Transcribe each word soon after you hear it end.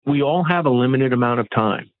we all have a limited amount of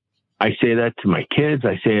time. I say that to my kids.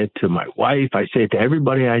 I say it to my wife. I say it to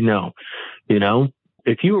everybody I know. You know,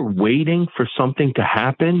 if you are waiting for something to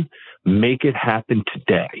happen, make it happen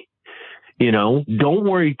today. You know, don't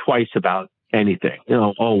worry twice about anything. You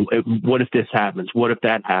know, what if this happens? What if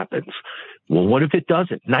that happens? Well, what if it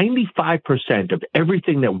doesn't? 95% of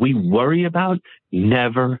everything that we worry about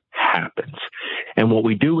never happens. And what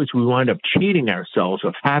we do is we wind up cheating ourselves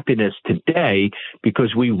of happiness today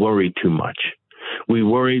because we worry too much. We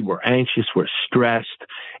worry, we're anxious, we're stressed,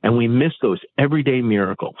 and we miss those everyday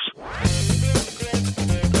miracles.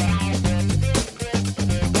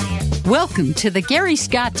 Welcome to the Gary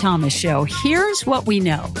Scott Thomas Show. Here's what we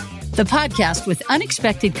know. The podcast with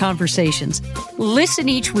unexpected conversations. Listen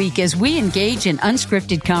each week as we engage in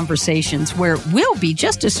unscripted conversations where we'll be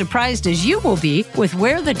just as surprised as you will be with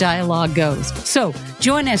where the dialogue goes. So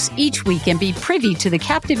join us each week and be privy to the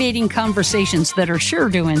captivating conversations that are sure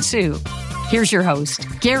to ensue. Here's your host,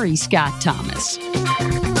 Gary Scott Thomas.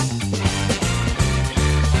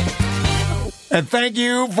 And thank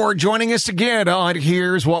you for joining us again on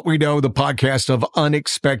Here's What We Know, the podcast of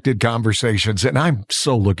unexpected conversations. And I'm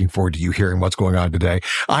so looking forward to you hearing what's going on today.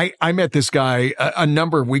 I met this guy a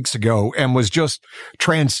number of weeks ago and was just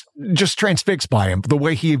transfixed by him. The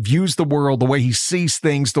way he views the world, the way he sees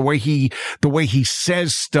things, the way he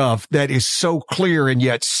says stuff that is so clear and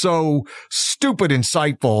yet so stupid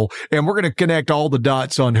insightful. And we're going to connect all the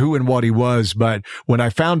dots on who and what he was. But when I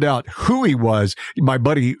found out who he was, my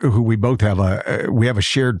buddy, who we both have we have a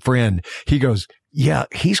shared friend. He goes, yeah,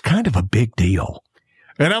 he's kind of a big deal.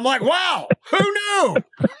 And I'm like, wow, who knew?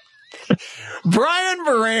 Brian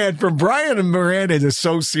Moran from Brian and Moran and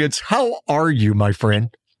Associates. How are you, my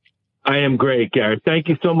friend? I am great, Gary. Thank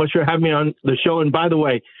you so much for having me on the show. And by the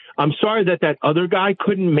way, I'm sorry that other guy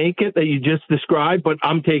couldn't make it that you just described, but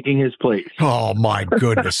I'm taking his place. Oh my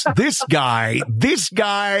goodness. This guy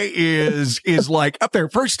is like up there.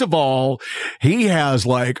 First of all, he has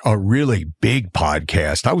like a really big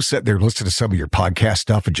podcast. I was sitting there listening to some of your podcast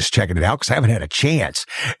stuff and just checking it out because I haven't had a chance.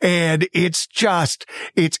 And it's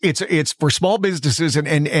for small businesses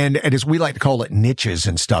and as we like to call it, niches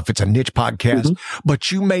and stuff. It's a niche podcast,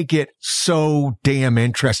 but you make it so damn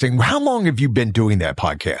interesting. How long have you been doing that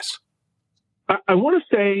podcast? I want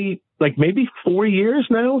to say like maybe 4 years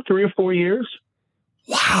now, 3 or 4 years.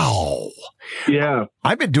 Wow. Yeah.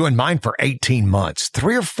 I've been doing mine for 18 months,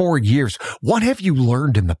 3 or 4 years. What have you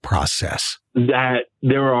learned in the process? That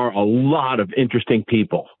there are a lot of interesting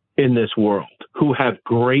people in this world who have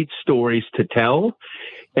great stories to tell.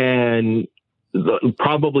 And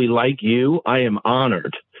probably like you, I am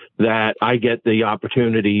honored that I get the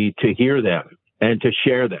opportunity to hear them and to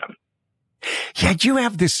share them. Yeah, you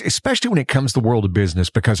have this, especially when it comes to the world of business,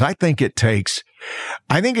 because I think it takes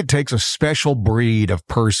a special breed of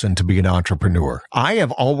person to be an entrepreneur. I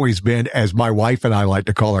have always been, as my wife and I like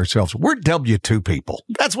to call ourselves, we're W-2 people.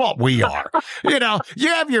 That's what we are. You know, you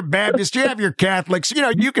have your Baptists, you have your Catholics, you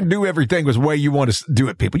know, you can do everything the way you want to do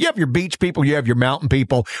it, people. You have your beach people, you have your mountain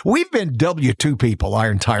people. We've been W-2 people our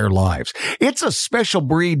entire lives. It's a special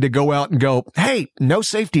breed to go out and go, hey, no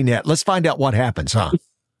safety net. Let's find out what happens, huh?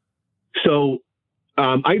 So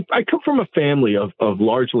I come from a family of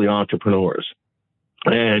largely entrepreneurs.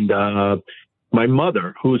 And my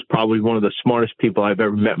mother, who's probably one of the smartest people I've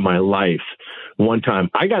ever met in my life, one time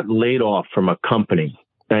I got laid off from a company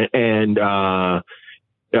and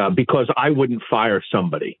because I wouldn't fire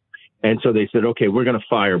somebody. And so they said, okay, we're going to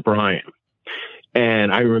fire Brian.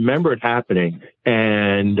 And I remember it happening.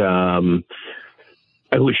 And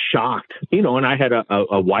I was shocked, you know, and I had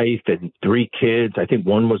a wife and 3 kids. I think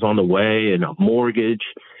one was on the way and a mortgage.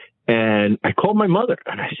 And I called my mother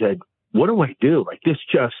and I said, what do I do? Like, this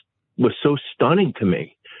just was so stunning to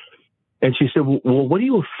me. And she said, well, what are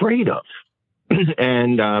you afraid of?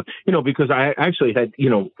 And, you know, because I actually had, you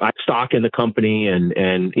know, stock in the company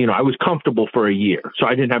and, you know, I was comfortable for a year. So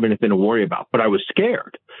I didn't have anything to worry about, but I was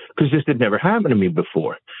scared because this had never happened to me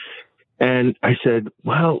before. And I said,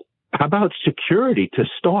 well, how about security to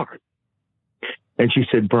start? And she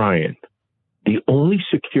said, Brian, the only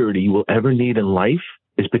security you will ever need in life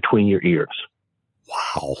is between your ears.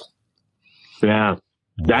 Wow. Yeah.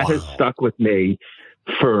 That has stuck with me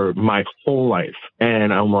for my whole life.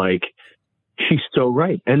 And I'm like, she's so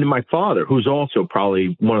right. And my father, who's also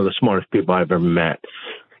probably one of the smartest people I've ever met,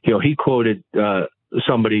 you know, he quoted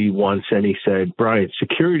somebody once and he said, Brian,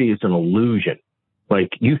 security is an illusion.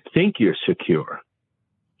 Like, you think you're secure,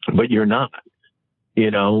 but you're not, you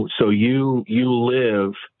know, so you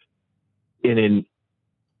live in an,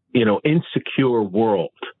 you know, insecure world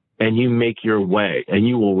and you make your way and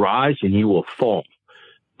you will rise and you will fall.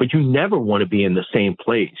 but you never want to be in the same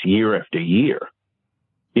place year after year.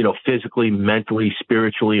 Physically, mentally,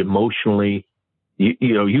 spiritually, emotionally.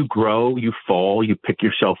 You grow, you fall, you pick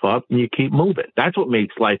yourself up, and you keep moving. That's what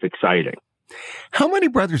makes life exciting. How many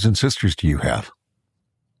brothers and sisters do you have?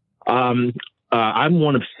 I'm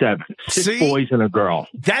one of 7, 6 boys and a girl.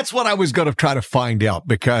 That's what I was going to try to find out,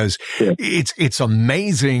 because it's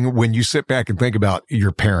amazing when you sit back and think about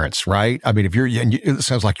your parents, right? I mean, it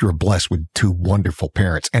sounds like you're blessed with 2 wonderful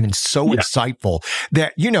parents, and it's so insightful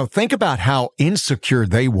that, think about how insecure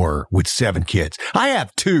they were with 7 kids. I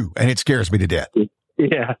have 2 and it scares me to death.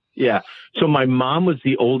 Yeah. So my mom was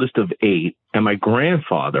the oldest of 8, and my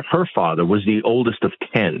grandfather, her father, was the oldest of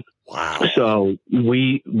 10. Wow. So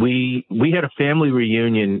we had a family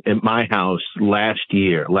reunion at my house last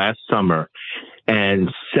summer, and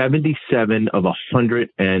 77 of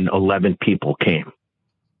 111 people came.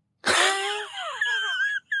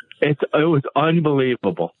 It was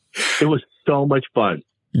unbelievable. It was so much fun.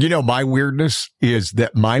 My weirdness is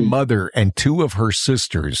that my mother and 2 of her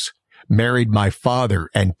sisters married my father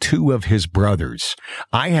and 2 of his brothers.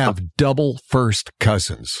 I have double first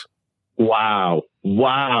cousins. Wow.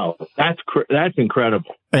 That's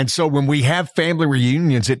incredible. And so when we have family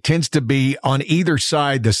reunions, it tends to be on either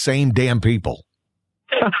side the same damn people.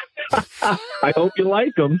 I hope you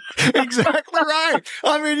like them. Exactly right.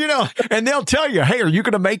 I mean, and they'll tell you, hey, are you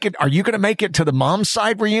going to make it? Are you going to make it to the mom's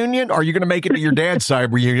side reunion? Or are you going to make it to your dad's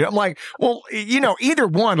side reunion? I'm like, well, either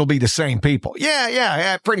one will be the same people.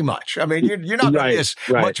 Yeah, pretty much. I mean, you're not going to miss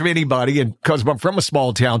much of anybody. And because I'm from a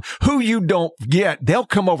small town, who you don't get, they'll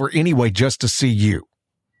come over anyway just to see you.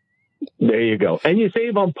 There you go. And you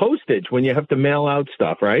save on postage when you have to mail out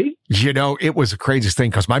stuff, right? It was the craziest thing,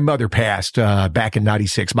 because my mother passed back in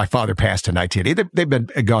 96. My father passed in 1980. They've been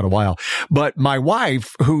gone a while. But my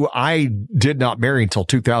wife, who I did not marry until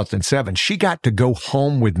 2007, she got to go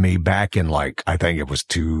home with me back in I think it was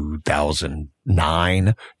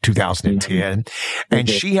 2009, 2010. And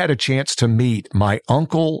she had a chance to meet my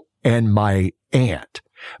uncle and my aunt,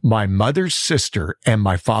 my mother's sister, and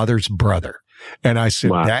my father's brother. And I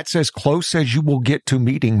said, wow, that's as close as you will get to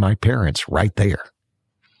meeting my parents right there.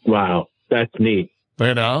 Wow. That's neat.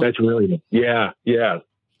 That's really neat. Yeah.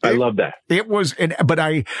 I love that. It was, but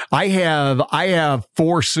I have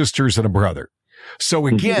 4 sisters and a brother. So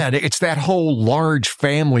again, it's that whole large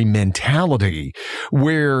family mentality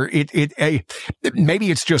where maybe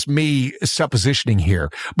it's just me suppositioning here,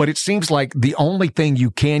 but it seems like the only thing you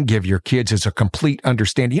can give your kids is a complete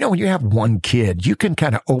understanding. When you have one kid, you can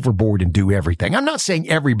kind of overboard and do everything. I'm not saying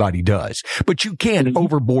everybody does, but you can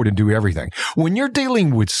overboard and do everything. When you're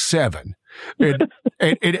dealing with 7, and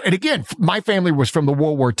again, my family was from the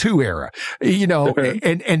World War II era,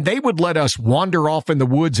 and they would let us wander off in the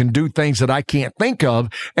woods and do things that I can't think of.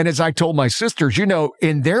 And as I told my sisters,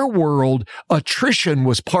 in their world, attrition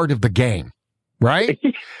was part of the game, right?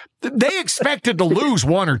 They expected to lose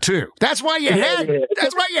 1 or 2. That's why you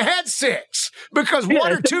had 6, because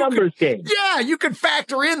 1 or 2. You could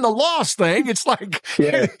factor in the loss thing. It's like,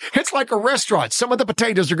 it's like a restaurant. Some of the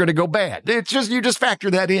potatoes are going to go bad. It's just, you just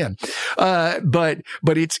factor that in. But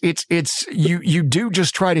you do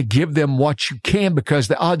just try to give them what you can, because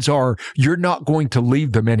the odds are you're not going to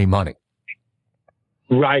leave them any money.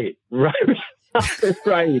 Right.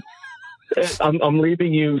 I'm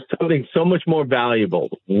leaving you something so much more valuable,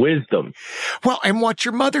 wisdom. Well, and what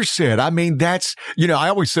your mother said, I mean, that's, I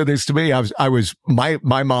always said this to me.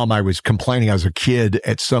 My mom, I was complaining as a kid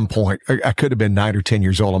at some point. I could have been 9 or 10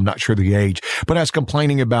 years old. I'm not sure the age, but I was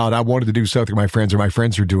complaining about, I wanted to do something with my friends, or my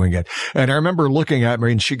friends are doing it. And I remember looking at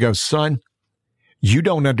me and she goes, son, you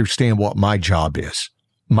don't understand what my job is.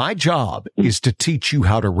 My job is to teach you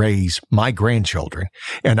how to raise my grandchildren.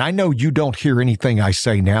 And I know you don't hear anything I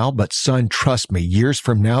say now, but son, trust me, years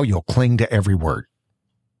from now, you'll cling to every word.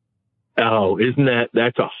 Oh,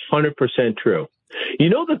 that's 100% true.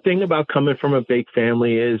 The thing about coming from a big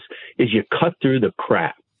family is you cut through the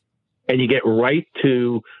crap and you get right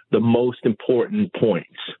to the most important points.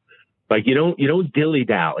 Like you don't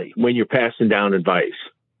dilly-dally when you're passing down advice.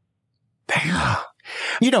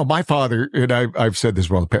 My father, and I've said this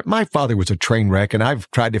wrong, my father was a train wreck, and I've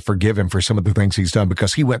tried to forgive him for some of the things he's done,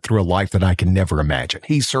 because he went through a life that I can never imagine.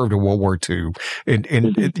 He served in World War II,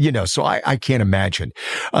 and so I can't imagine.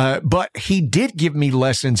 But he did give me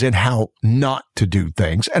lessons in how not to do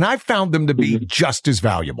things, and I found them to be just as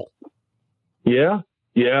valuable. Yeah.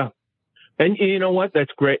 And you know what?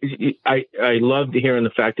 That's great. I loved hearing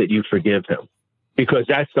the fact that you forgive him. Because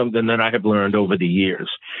that's something that I have learned over the years,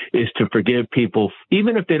 is to forgive people,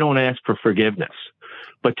 even if they don't ask for forgiveness,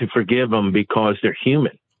 but to forgive them because they're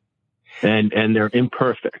human and they're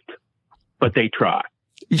imperfect, but they try.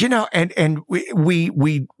 You know, and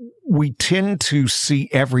we tend to see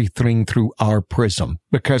everything through our prism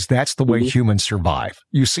because that's the way humans survive.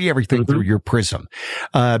 You see everything through your prism.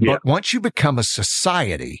 But once you become a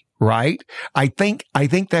society, right? I think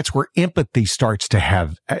that's where empathy starts to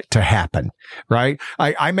happen, right?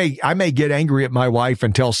 I may get angry at my wife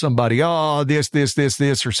and tell somebody, oh, this,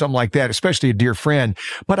 or something like that, especially a dear friend.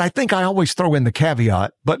 But I think I always throw in the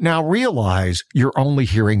caveat, but now realize you're only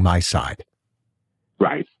hearing my side.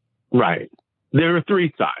 Right. There are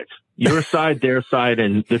three sides. Your side, their side,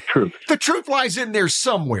 and the truth. The truth lies in there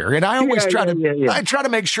somewhere. And I always try to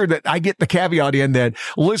make sure that I get the caveat in that,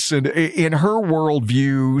 listen, in her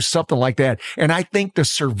worldview, something like that. And I think to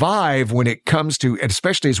survive when it comes to, and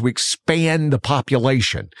especially as we expand the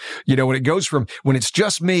population, you know, when it goes from, when it's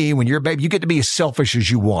just me, when you're a baby, you get to be as selfish as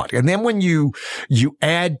you want. And then when you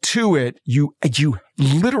add to it, you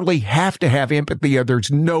literally have to have empathy, or there's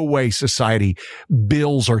no way society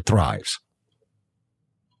builds or thrives.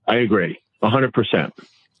 I agree 100%.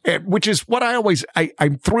 Which is what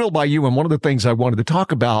I'm thrilled by you. And one of the things I wanted to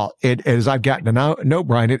talk about as I've gotten to know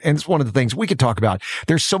Brian, and it's one of the things we could talk about.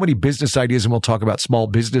 There's so many business ideas, and we'll talk about small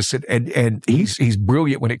business, and he's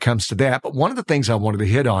brilliant when it comes to that. But one of the things I wanted to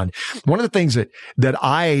hit on, one of the things that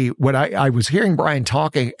I was hearing Brian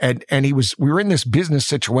talking, and we were in this business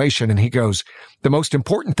situation, and he goes, the most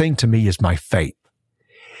important thing to me is my faith.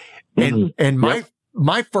 And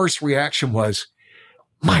my first reaction was,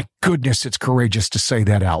 my goodness, it's courageous to say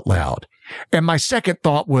that out loud. And my second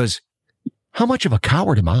thought was, how much of a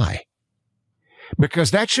coward am I?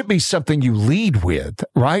 Because that should be something you lead with,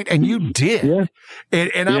 right? And you did. Yeah.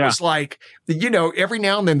 And I was like, you know, every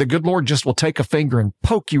now and then the good Lord just will take a finger and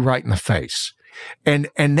poke you right in the face. And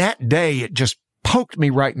that day it just poked me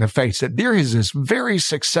right in the face that there is this very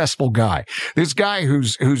successful guy, this guy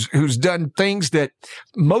who's done things that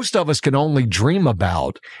most of us can only dream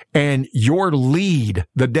about. And your lead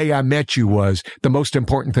the day I met you was, the most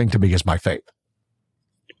important thing to me is my faith.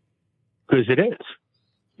 Because it is.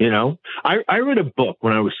 You know, I read a book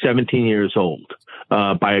when I was 17 years old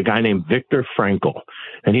by a guy named Viktor Frankl,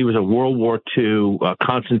 and he was a World War II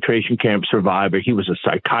concentration camp survivor. He was a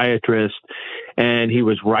psychiatrist, and he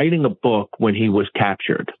was writing a book when he was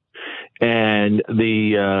captured. And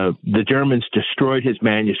the Germans destroyed his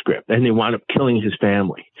manuscript, and they wound up killing his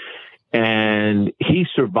family. And he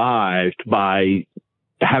survived by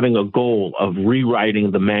having a goal of rewriting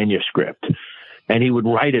the manuscript. And he would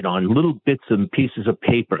write it on little bits and pieces of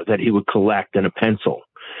paper that he would collect and a pencil.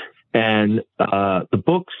 And the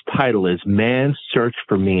book's title is Man's Search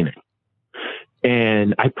for Meaning.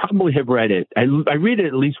 And I probably have read it. I read it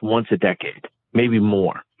at least once a decade, maybe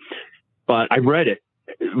more. But I read it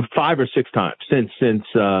 5 or 6 times since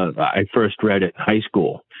I first read it in high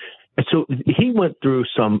school. And so he went through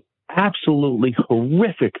some absolutely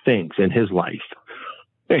horrific things in his life.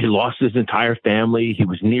 He lost his entire family. He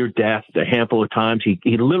was near death a handful of times. He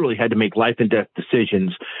literally had to make life and death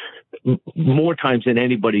decisions more times than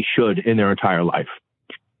anybody should in their entire life.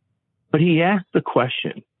 But he asked the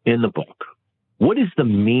question in the book, what is the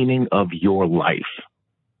meaning of your life?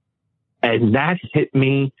 And that hit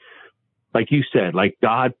me, like you said, like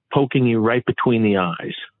God poking you right between the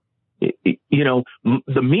eyes. You know,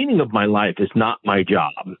 the meaning of my life is not my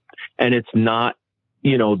job, and it's not,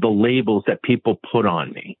 you know, the labels that people put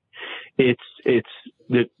on me. It's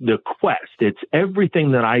the quest. It's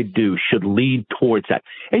everything that I do should lead towards that.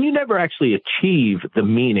 And you never actually achieve the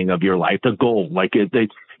meaning of your life, the goal. Like you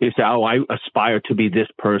say, oh, I aspire to be this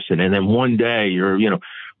person. And then one day you're,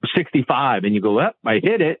 65 and you go, I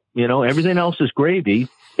hit it. Everything else is gravy.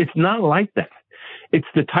 It's not like that. It's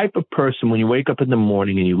the type of person when you wake up in the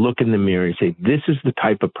morning and you look in the mirror and say, this is the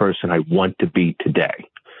type of person I want to be today.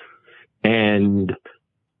 And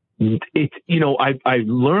it's, I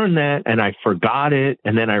learned that and I forgot it.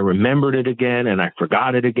 And then I remembered it again and I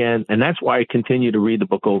forgot it again. And that's why I continue to read the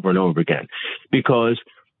book over and over again, because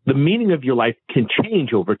the meaning of your life can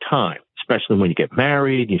change over time, especially when you get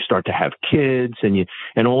married, you start to have kids, and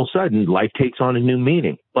all of a sudden life takes on a new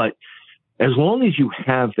meaning. But as long as you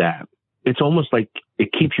have that, it's almost like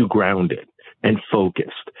it keeps you grounded and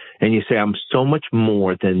focused. And you say, I'm so much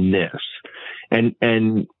more than this. And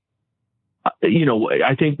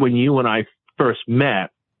I think when you and I first met,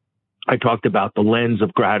 I talked about the lens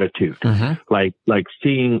of gratitude, like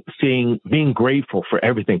being grateful for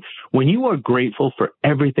everything. When you are grateful for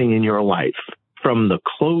everything in your life, from the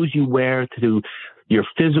clothes you wear to your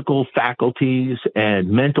physical faculties and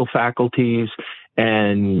mental faculties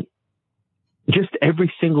and just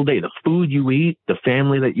every single day, the food you eat, the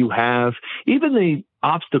family that you have, even the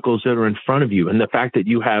obstacles that are in front of you, and the fact that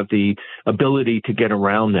you have the ability to get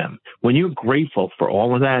around them. When you're grateful for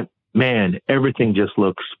all of that, man, everything just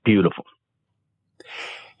looks beautiful.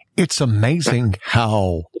 It's amazing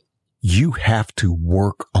how you have to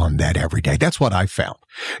work on that every day. That's what I found.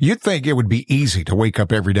 You'd think it would be easy to wake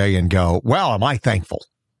up every day and go, well, am I thankful?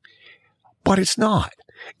 But it's not.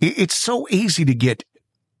 It's so easy to get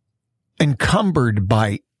encumbered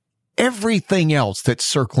by everything else that's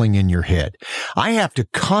circling in your head. I have to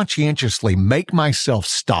conscientiously make myself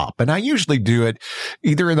stop. And I usually do it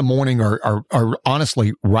either in the morning or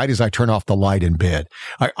honestly, right as I turn off the light in bed.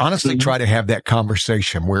 I honestly try to have that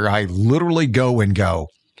conversation where I literally go,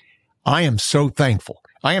 I am so thankful.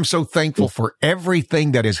 I am so thankful for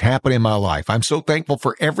everything that has happened in my life. I'm so thankful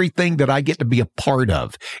for everything that I get to be a part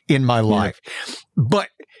of in my life. But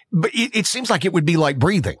it seems like it would be like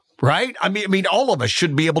breathing. Right? I mean, all of us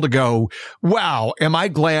should be able to go, wow, am I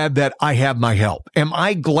glad that I have my help? Am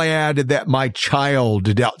I glad that my child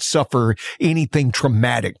did not suffer anything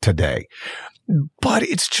traumatic today? But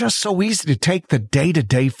it's just so easy to take the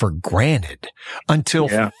day-to-day for granted until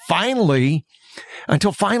finally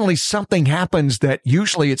something happens that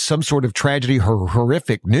usually it's some sort of tragedy or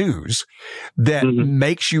horrific news that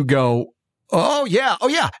makes you go, oh yeah,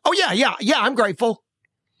 I'm grateful.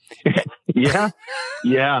 Yeah.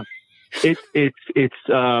 You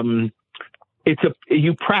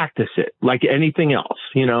practice it like anything else,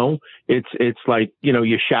 you know. It's like, you know,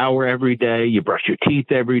 you shower every day, you brush your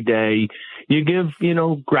teeth every day, you give, you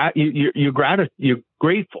know, you're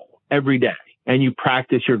grateful every day, and you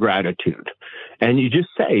practice your gratitude, and you just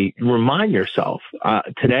remind yourself,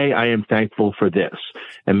 today I am thankful for this,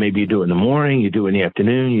 and maybe you do it in the morning, you do it in the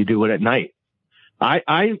afternoon, you do it at night.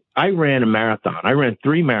 I ran a marathon. I ran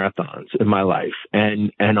 3 marathons in my life,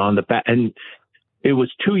 and on the back, and it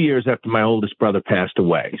was 2 years after my oldest brother passed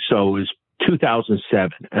away. So it was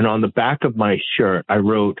 2007. And on the back of my shirt, I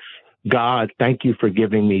wrote, God, thank you for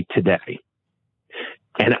giving me today.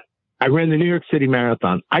 And I ran the New York City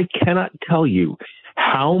Marathon. I cannot tell you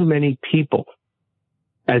how many people,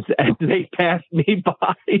 as they passed me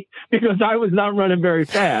by, because I was not running very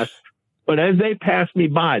fast, but as they passed me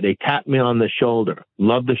by, they tapped me on the shoulder.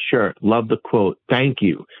 Love the shirt. Love the quote. Thank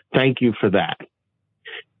you. Thank you for that.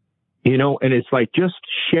 You know, and it's like just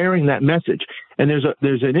sharing that message. And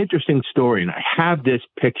there's an interesting story, and I have this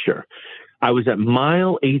picture. I was at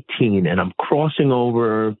mile 18, and I'm crossing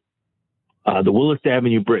over the Willis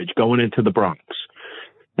Avenue Bridge going into the Bronx.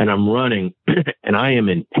 And I'm running, and I am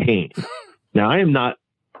in pain. Now, I am not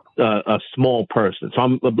a small person. So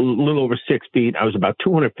I'm a little over 6 feet. I was about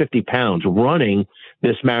 250 pounds running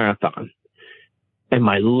this marathon, and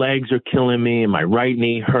my legs are killing me, and my right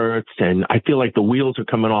knee hurts, and I feel like the wheels are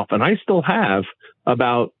coming off, and I still have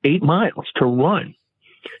about 8 miles to run.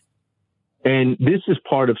 And this is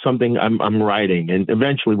part of something I'm writing, and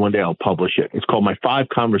eventually one day I'll publish it. It's called My 5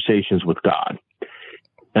 Conversations with God.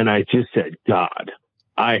 And I just said, God,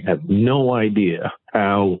 I have no idea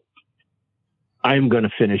how I'm going to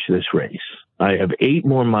finish this race. I have 8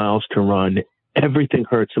 more miles to run. Everything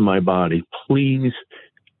hurts in my body. Please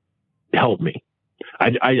help me.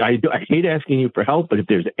 I hate asking you for help, but if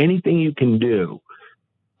there's anything you can do,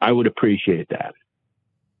 I would appreciate that.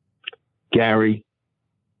 Gary,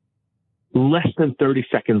 less than 30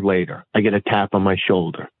 seconds later, I get a tap on my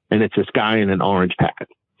shoulder, and it's this guy in an orange hat.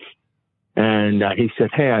 And he said,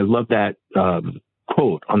 hey, I love that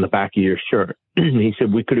quote on the back of your shirt. He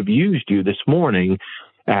said, we could have used you this morning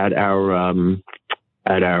at our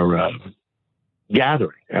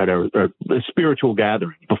gathering, at our spiritual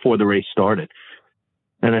gathering before the race started.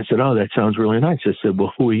 And I said, oh, that sounds really nice. I said,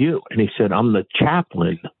 well, who are you? And he said, I'm the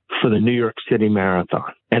chaplain for the New York City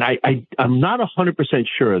Marathon. And I'm not 100%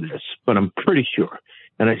 sure of this, but I'm pretty sure.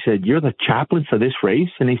 And I said, you're the chaplain for this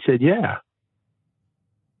race? And he said, yeah.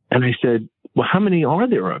 And I said, well, how many are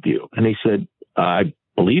there of you? And he said, I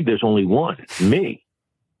believe there's only one, me.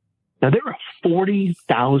 Now, there are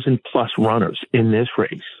 40,000 plus runners in this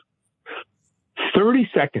race.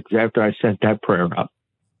 30 seconds after I sent that prayer up,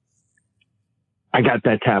 I got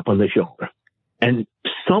that tap on the shoulder. And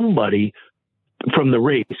somebody from the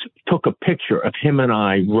race took a picture of him and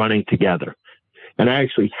I running together. And I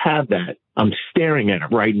actually have that. I'm staring at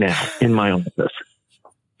it right now in my office.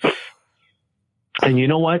 And you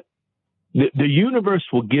know what? The universe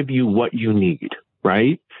will give you what you need,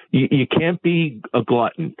 right? You can't be a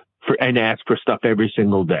glutton and ask for stuff every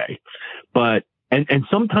single day. But, and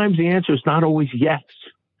sometimes the answer is not always yes,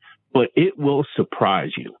 but it will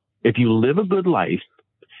surprise you. If you live a good life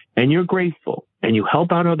and you're grateful and you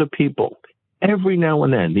help out other people every now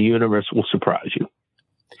and then the universe will surprise you.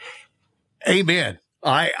 Amen.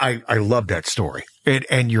 I love that story.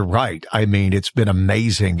 And you're right. I mean, it's been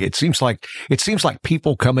amazing. It seems like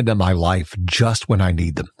people come into my life just when I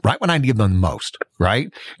need them, right when I need them the most,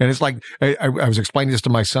 right? And it's like, I was explaining this to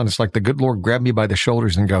my son. It's like the good Lord grabbed me by the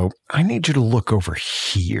shoulders and go, I need you to look over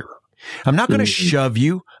here. I'm not going to shove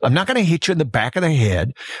you. I'm not going to hit you in the back of the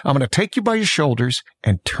head. I'm going to take you by your shoulders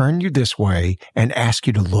and turn you this way and ask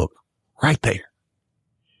you to look right there.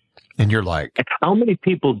 And you're like, how many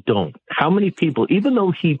people don't? How many people, even though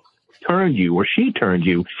he turned you or she turned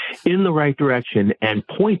you in the right direction and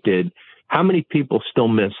pointed, how many people still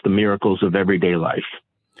miss the miracles of everyday life?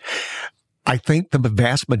 I think the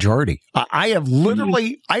vast majority. I have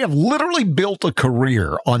literally built a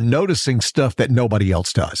career on noticing stuff that nobody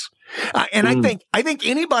else does. And I think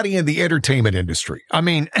anybody in the entertainment industry, I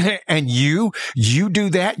mean, and you do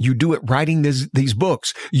that. You do it writing these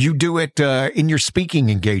books. You do it in your speaking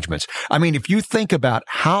engagements. I mean, if you think about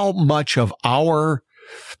how much of our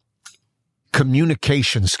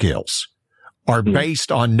communication skills are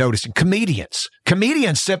based on noticing.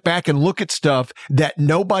 Comedians sit back and look at stuff that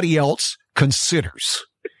nobody else considers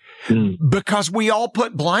because we all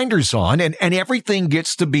put blinders on and everything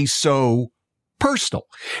gets to be so personal.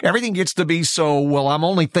 Everything gets to be so, well, I'm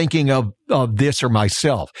only thinking of this or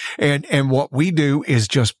myself. And what we do is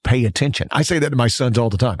just pay attention. I say that to my sons all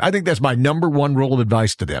the time. I think that's my number one rule of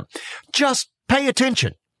advice to them. Just pay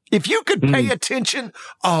attention. If you could pay attention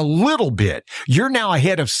a little bit, you're now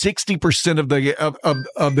ahead of 60% of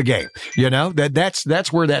the game. You know,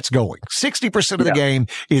 that's where that's going. 60% of the game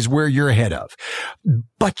is where you're ahead of.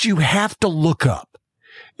 But you have to look up.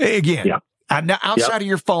 Again, now outside of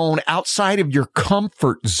your phone, outside of your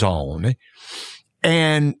comfort zone,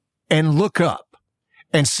 and look up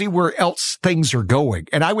and see where else things are going.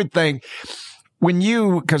 And I would think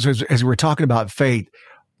because as we're talking about faith,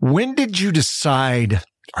 when did you decide,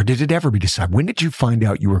 or did it ever be decided? When did you find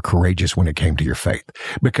out you were courageous when it came to your faith?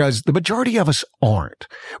 Because the majority of us aren't.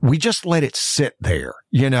 We just let it sit there.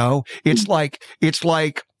 You know, it's like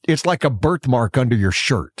a birthmark under your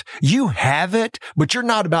shirt. You have it, but you're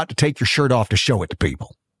not about to take your shirt off to show it to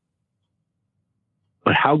people.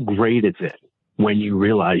 But how great is it when you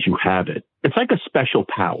realize you have it? It's like a special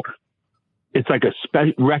power. It's like a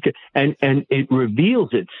special record, and it reveals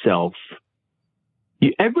itself.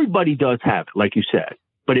 Everybody does have it, like you said,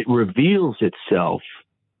 but it reveals itself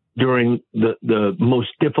during the most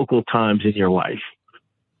difficult times in your life,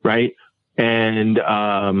 right? And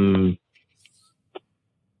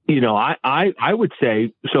you know, I would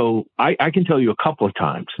say, so I can tell you a couple of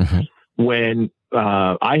times when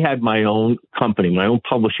I had my own company, my own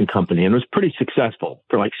publishing company, and it was pretty successful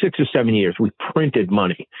for like 6 or 7 years. We printed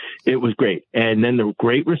money. It was great. And then the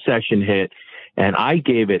Great Recession hit, and I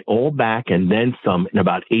gave it all back and then some in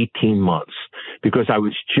about 18 months because I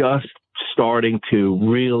was just starting to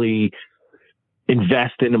really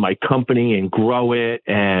invest into my company and grow it.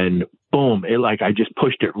 And boom, I just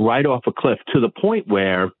pushed it right off a cliff to the point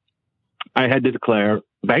where I had to declare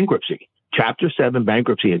bankruptcy, Chapter 7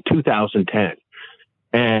 bankruptcy in 2010.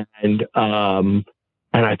 And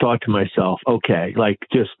I thought to myself, okay, like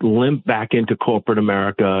just limp back into corporate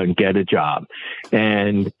America and get a job.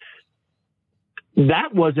 And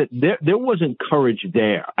that wasn't there wasn't courage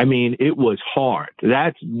there. I mean, it was hard.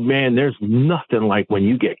 There's nothing like when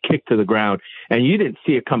you get kicked to the ground and you didn't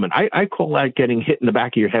see it coming. I call that getting hit in the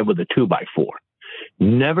back of your head with a 2x4.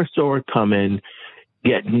 Never saw it coming,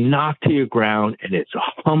 get knocked to your ground, and it's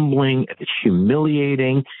humbling and it's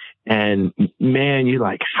humiliating. And man, you're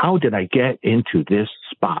like, how did I get into this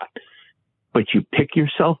spot? But you pick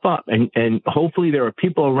yourself up and hopefully there are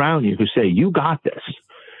people around you who say, you got this.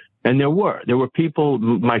 And there were people,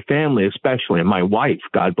 my family especially, and my wife,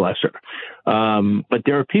 God bless her. But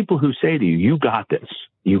there are people who say to you, you got this.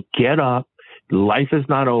 You get up. Life is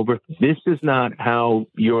not over. This is not how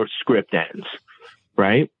your script ends,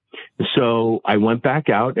 right? So I went back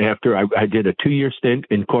out after I did a 2-year stint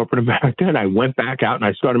in corporate America, and I went back out and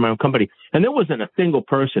I started my own company. And there wasn't a single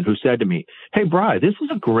person who said to me, hey, Bri, this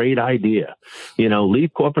is a great idea. You know,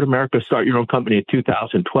 leave corporate America, start your own company in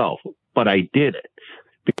 2012. But I did it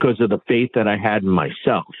because of the faith that I had in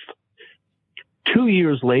myself. 2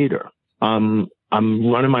 years later, I'm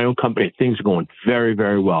running my own company. Things are going very,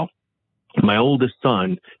 very well. My oldest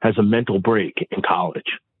son has a mental break in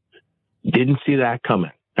college. Didn't see that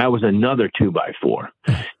coming. That was another 2x4.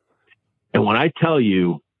 And when I tell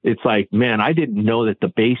you, it's like, man, I didn't know that the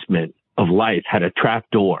basement of life had a trap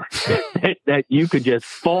door that you could just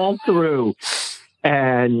fall through.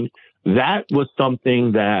 And that was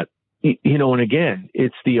something that, you know, and again,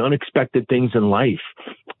 it's the unexpected things in life.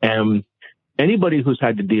 And anybody who's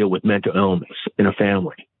had to deal with mental illness in a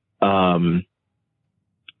family,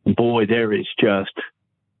 boy, there is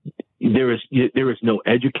no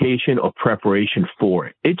education or preparation for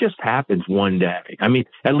it. It just happens one day. I mean,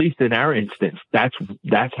 at least in our instance, that's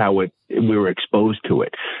how we were exposed to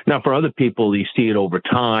it. Now, for other people, you see it over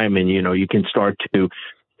time, and you can start to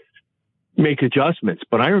make adjustments.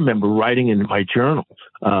 But I remember writing in my journal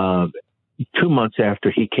 2 months after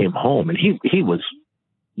he came home, and he was,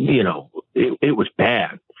 it was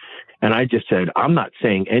bad. And I just said, I'm not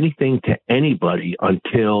saying anything to anybody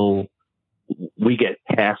until we get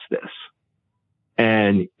past this.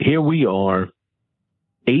 And here we are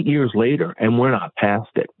 8 years later, and we're not past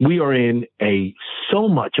it. We are in so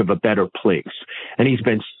much of a better place. And he's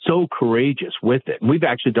been so courageous with it. We've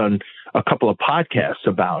actually done a couple of podcasts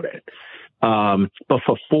about it. But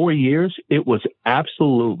for 4 years, it was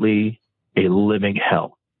absolutely a living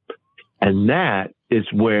hell. And that is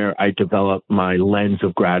where I developed my lens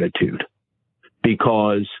of gratitude,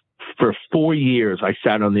 because for 4 years, I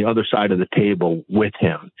sat on the other side of the table with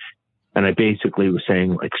him. And I basically was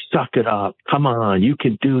saying, like, suck it up. Come on, you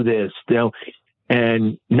can do this.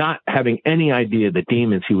 And not having any idea the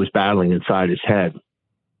demons he was battling inside his head.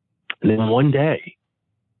 And then one day,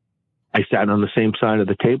 I sat on the same side of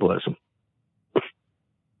the table as him.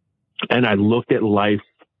 And I looked at life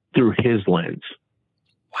through his lens.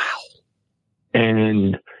 Wow.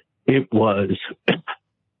 And it was...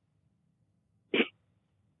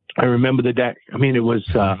 I remember the day. I mean, it was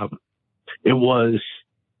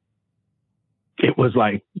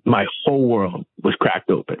like my whole world was cracked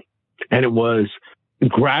open, and it was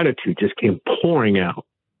gratitude just came pouring out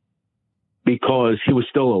because he was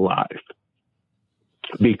still alive.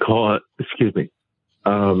 Because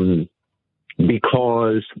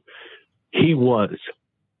he was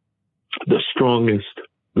the strongest,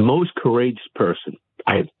 most courageous person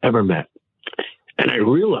I have ever met. And I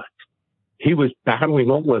realized he was battling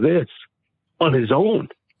all of this on his own.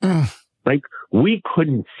 Like, we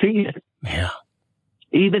couldn't see it. Yeah.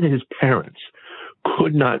 Even his parents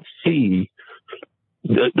could not see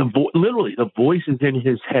literally the voices in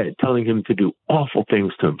his head telling him to do awful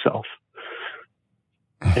things to himself.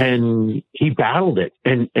 And he battled it.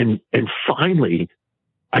 And finally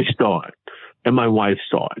I saw it, and my wife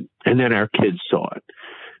saw it, and then our kids saw it.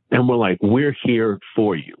 And we're like, we're here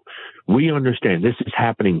for you. We understand this is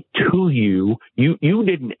happening to you. You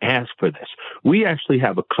didn't ask for this. We actually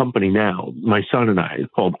have a company now, my son and I,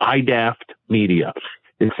 called iDaft Media.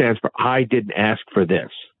 It stands for I Didn't Ask for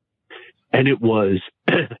This. And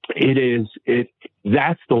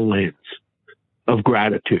that's the lens of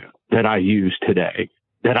gratitude that I use today,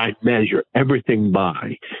 that I measure everything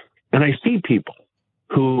by. And I see people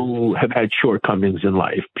who have had shortcomings in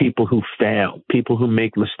life, people who fail, people who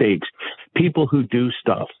make mistakes, people who do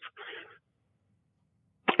stuff.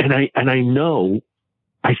 And I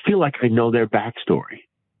feel like I know their backstory,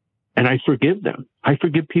 and I forgive them. I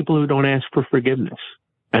forgive people who don't ask for forgiveness.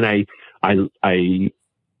 And I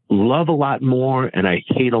love a lot more, and I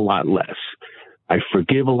hate a lot less. I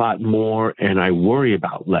forgive a lot more, and I worry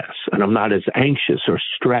about less. And I'm not as anxious or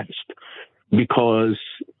stressed because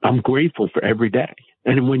I'm grateful for every day.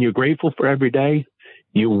 And when you're grateful for every day,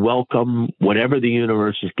 you welcome whatever the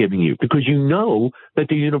universe is giving you, because you know that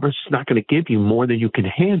the universe is not going to give you more than you can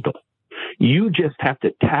handle. You just have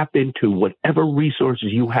to tap into whatever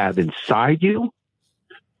resources you have inside you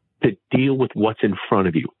to deal with what's in front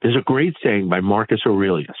of you. There's a great saying by Marcus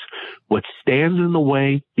Aurelius: what stands in the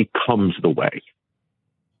way becomes the way.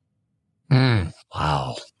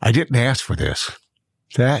 Wow. I didn't ask for this.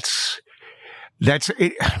 That's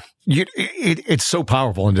it. It's so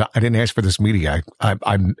powerful, and I didn't ask for this media.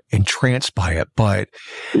 I'm entranced by it, but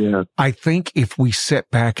yeah. I think if we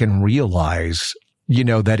sit back and realize,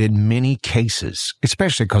 that in many cases,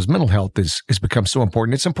 especially because mental health has become so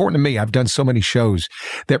important. It's important to me. I've done so many shows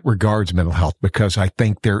that regards mental health because I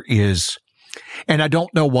think there is, and I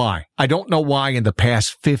don't know why. I don't know why in the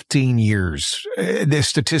past 15 years, the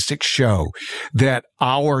statistics show that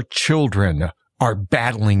our children are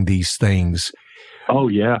battling these things. Oh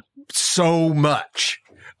yeah. So much.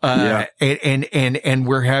 And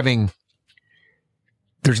we're having,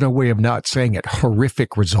 there's no way of not saying it,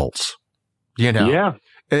 horrific results, Yeah.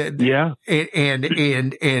 And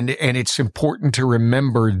it's important to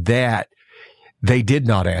remember that they did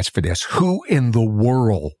not ask for this. Who in the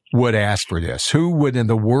world would ask for this? Who would in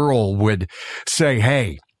the world would say,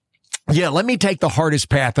 hey, let me take the hardest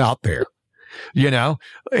path out there. That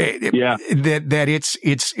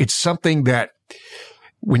it's something that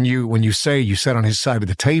when you say you sat on his side of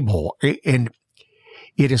the table, and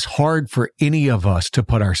it is hard for any of us to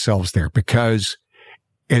put ourselves there, because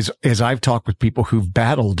as I've talked with people who've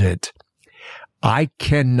battled it, I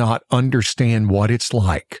cannot understand what it's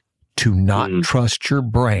like to not trust your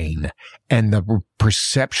brain and the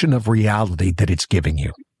perception of reality that it's giving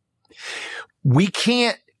you. We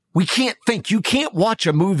can't think. You can't watch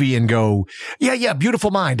a movie and go, yeah, beautiful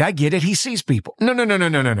mind. I get it. He sees people. No.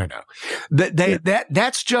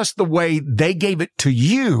 That's just the way they gave it to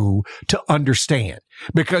you to understand,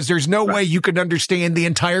 because there's no way you can understand the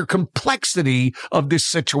entire complexity of this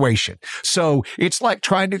situation. So it's like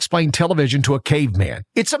trying to explain television to a caveman.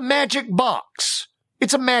 It's a magic box.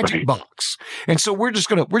 It's a magic box. And so we're just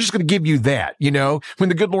going to give you that, when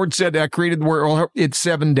the good Lord said, I created the world in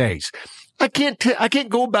 7 days. I can't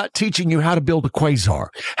go about teaching you how to build a quasar.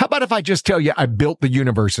 How about if I just tell you I built the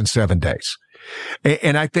universe in 7 days?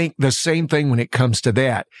 And I think the same thing when it comes to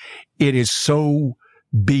that. It is so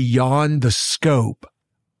beyond the scope.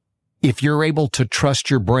 If you're able to trust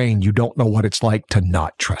your brain, you don't know what it's like to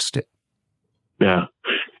not trust it. Yeah.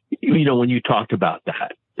 When you talked about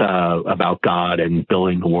that, about God and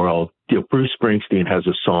building the world, Bruce Springsteen has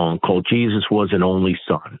a song called Jesus Was an Only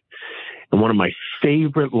Son. And one of my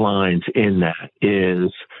favorite lines in that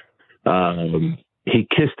is, he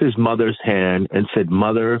kissed his mother's hand and said,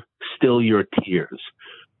 "Mother, still your tears.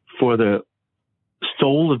 For the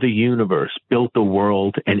soul of the universe built the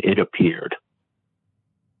world and it appeared."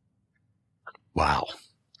 Wow.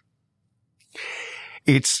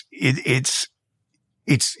 It's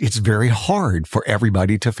very hard for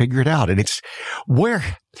everybody to figure it out. And it's where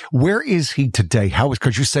is he today?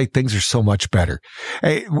 Because you say things are so much better.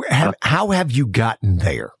 How have you gotten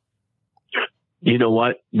there? You know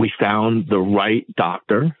what? We found the right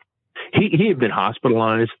doctor. He had been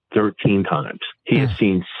hospitalized 13 times. He has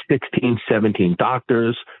seen 16, 17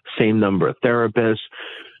 doctors, same number of therapists.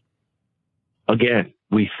 Again,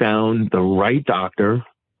 we found the right doctor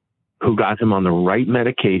who got him on the right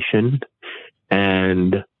medication,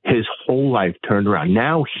 and his whole life turned around.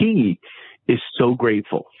 Now he is so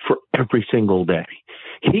grateful for every single day.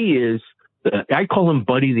 He is, I call him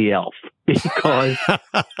Buddy the Elf, because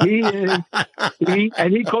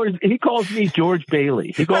he calls me George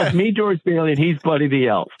Bailey. He calls me George Bailey and he's Buddy the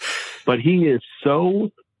Elf. But he is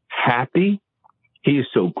so happy. He is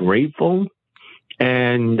so grateful.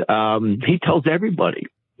 And he tells everybody,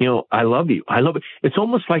 I love you. I love it. It's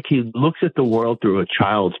almost like he looks at the world through a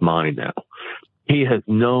child's mind now. He has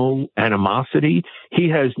no animosity.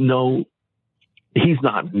 He's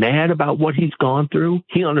not mad about what he's gone through.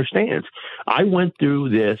 He understands. I went through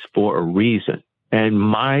this for a reason, and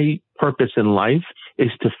my purpose in life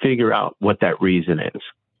is to figure out what that reason is.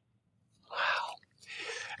 Wow.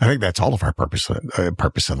 I think that's all of our purpose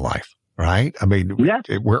in life, right? I mean,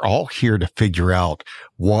 we're all here to figure out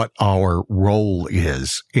what our role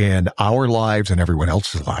is in our lives and everyone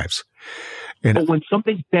else's lives. But when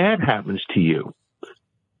something bad happens to you,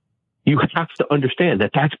 you have to understand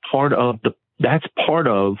that that's part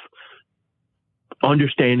of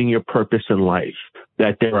understanding your purpose in life,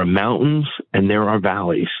 that there are mountains and there are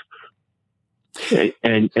valleys.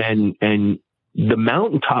 And the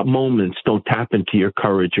mountaintop moments don't tap into your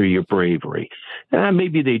courage or your bravery.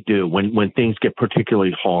 Maybe they do when things get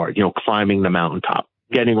particularly hard, climbing the mountaintop,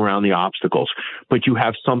 getting around the obstacles, but you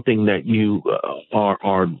have something that you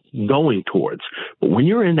are going towards. But when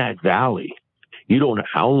you're in that valley, you don't know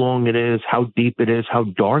how long it is, how deep it is, how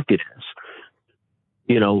dark it is.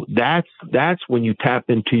 That's when you tap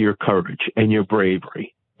into your courage and your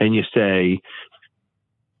bravery, and you say,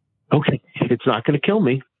 okay, it's not going to kill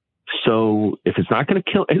me. So if it's not going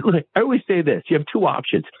to kill, I always say this, you have two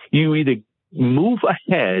options. You either move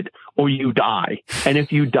ahead or you die. And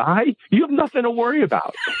if you die, you have nothing to worry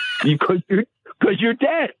about because you're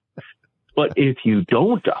dead. But if you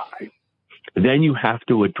don't die, then you have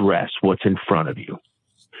to address what's in front of you.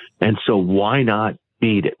 And so why not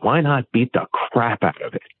beat it? Why not beat the crap out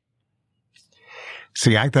of it?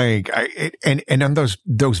 See, I think, and on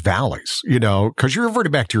those valleys, cause you're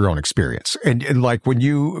reverting back to your own experience. And like when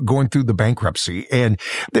you going through the bankruptcy, and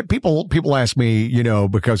that people ask me,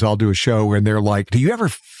 because I'll do a show and they're like, do you ever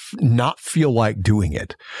not feel like doing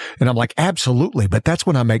it? And I'm like, absolutely. But that's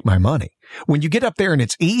when I make my money. When you get up there and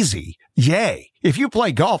it's easy, yay. If you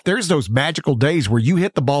play golf, there's those magical days where you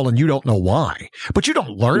hit the ball and you don't know why, but you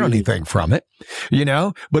don't learn anything from it,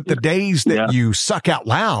 but the days that you suck out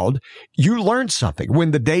loud, you learn something.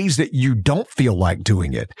 When the days that you don't feel like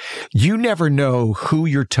doing it, you never know who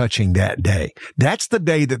you're touching that day. That's the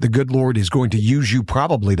day that the good Lord is going to use you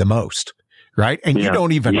probably the most. Right. And you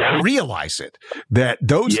don't even realize it, that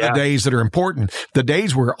those are the days that are important. The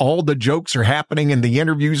days where all the jokes are happening and the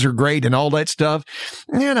interviews are great and all that stuff.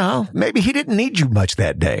 Maybe he didn't need you much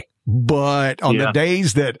that day. But on the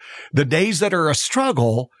days that are a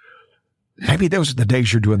struggle, maybe those are the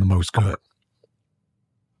days you're doing the most good.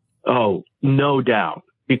 Oh, no doubt.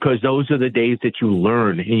 Because those are the days that you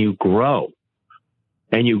learn and you grow.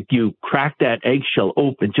 And you crack that eggshell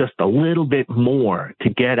open just a little bit more to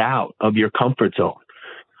get out of your comfort zone.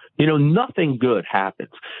 Nothing good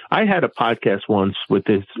happens. I had a podcast once with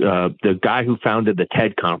the guy who founded the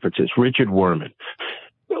TED conferences, Richard Wurman.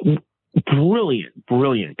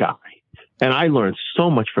 Brilliant guy. And I learned so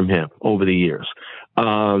much from him over the years.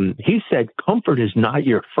 He said, comfort is not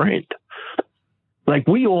your friend. Like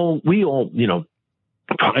we all,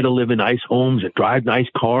 try to live in nice homes and drive nice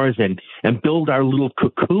cars and build our little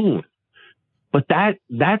cocoon. But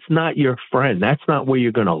that's not your friend. That's not where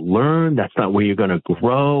you're going to learn. That's not where you're going to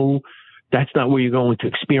grow. That's not where you're going to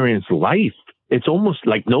experience life. It's almost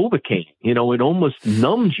like Novocaine. It almost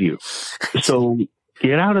numbs you. So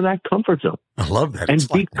get out of that comfort zone. I love that. And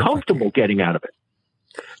be comfortable getting out of it.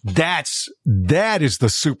 That is the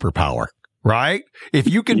superpower. Right? If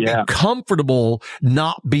you can be comfortable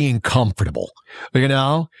not being comfortable,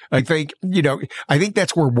 I think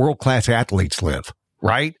that's where world-class athletes live,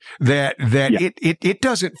 right? That it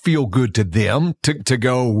doesn't feel good to them to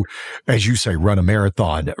go, as you say, run a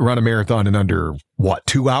marathon in under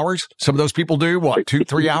 2 hours? Some of those people do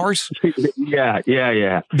 2-3 hours? Yeah.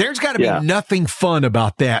 There's got to be nothing fun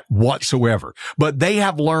about that whatsoever, but they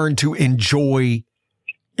have learned to enjoy.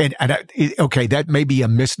 And okay, that may be a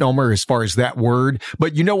misnomer as far as that word,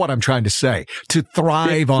 but you know what I'm trying to say, to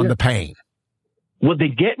thrive on the pain. Well, they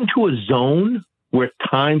get into a zone where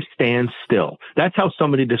time stands still. That's how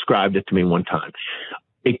somebody described it to me one time.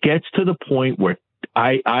 It gets to the point where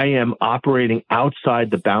I am operating outside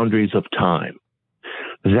the boundaries of time,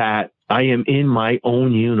 that I am in my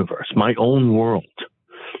own universe, my own world,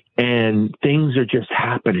 and things are just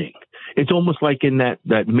happening. It's almost like in that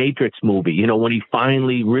Matrix movie, when he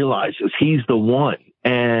finally realizes he's the one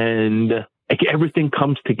and everything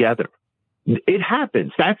comes together. It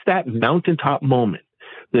happens. That's that mountaintop moment,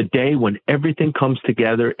 the day when everything comes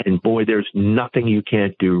together and boy, there's nothing you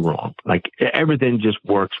can't do wrong. Like everything just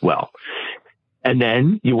works well. And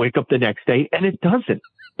then you wake up the next day and it doesn't.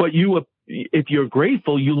 But if you're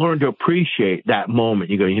grateful, you learn to appreciate that moment.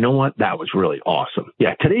 You go, you know what? That was really awesome.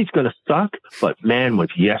 Yeah, today's going to suck, but man, was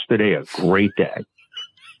yesterday a great day.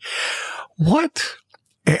 What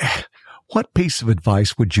piece of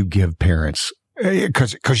advice would you give parents?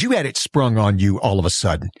 Because you had it sprung on you all of a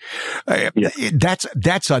sudden.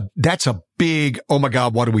 That's a big, oh my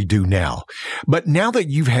God, what do we do now? But now that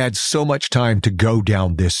you've had so much time to go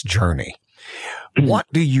down this journey, what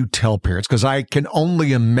do you tell parents? Because I can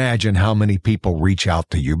only imagine how many people reach out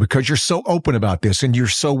to you because you're so open about this and you're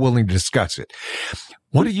so willing to discuss it.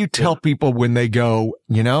 What do you tell people when they go,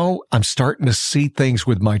 I'm starting to see things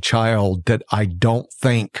with my child that I don't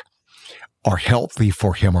think are healthy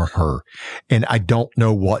for him or her, and I don't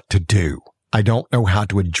know what to do. I don't know how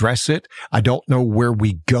to address it. I don't know where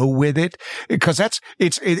we go with it, because it's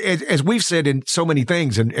as we've said in so many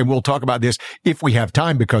things, and we'll talk about this if we have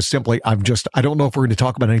time, because simply I don't know if we're going to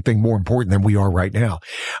talk about anything more important than we are right now.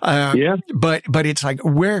 But it's like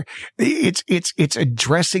it's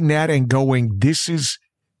addressing that and going, this is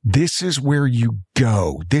where you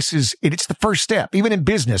go. It's the first step, even in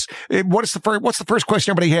business. What's the first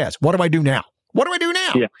question everybody has? What do I do now? What do I do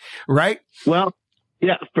now? Yeah. Right? Well,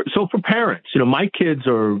 yeah. So for parents, my kids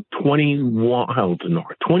are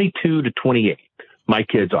 22 to 28. My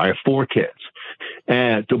kids, I have 4 kids,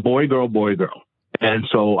 and the boy, girl. And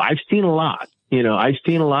so I've seen a lot, in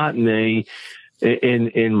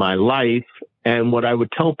my life. And what I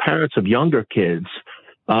would tell parents of younger kids,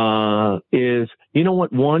 is,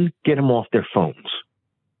 one, get them off their phones.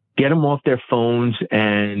 Get them off their phones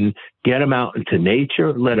and get them out into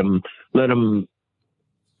nature. Let them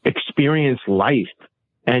experience life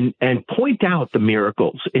and point out the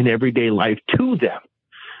miracles in everyday life to them.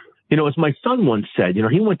 As my son once said,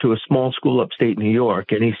 he went to a small school upstate New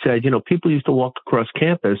York, and he said, people used to walk across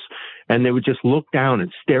campus and they would just look down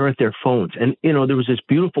and stare at their phones. And, there was this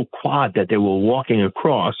beautiful quad that they were walking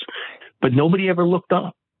across, but nobody ever looked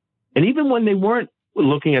up. And even when they weren't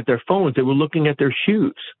looking at their phones, they were looking at their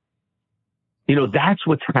shoes. That's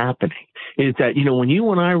what's happening, is that, when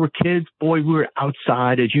you and I were kids, boy, we were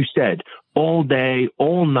outside, as you said, all day,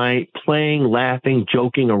 all night, playing, laughing,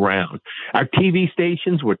 joking around. Our TV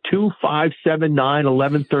stations were 2, 5, 7, 9,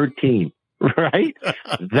 11, 13, right?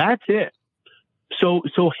 That's it. So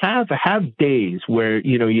have days where,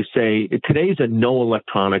 you say, today's a no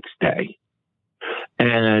electronics day,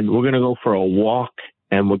 and we're going to go for a walk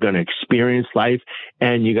and we're going to experience life.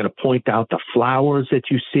 And you're going to point out the flowers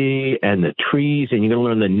that you see and the trees, and you're going to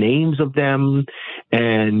learn the names of them.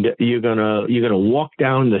 And you're going to walk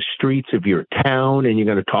down the streets of your town, and you're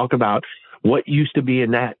going to talk about what used to be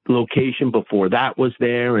in that location before that was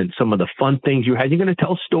there and some of the fun things you had. You're going to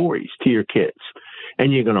tell stories to your kids,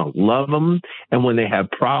 and you're going to love them. And when they have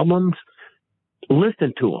problems,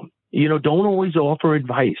 listen to them. Don't always offer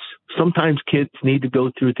advice. Sometimes kids need to go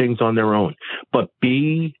through things on their own, but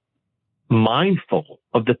be mindful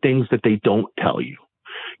of the things that they don't tell you,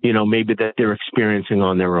 maybe that they're experiencing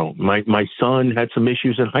on their own. My son had some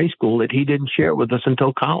issues in high school that he didn't share with us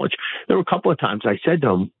until college. There were a couple of times I said to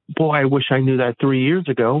him, boy, I wish I knew that 3 years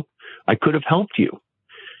ago. I could have helped you.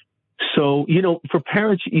 So, for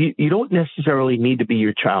parents, you don't necessarily need to be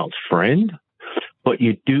your child's friend, but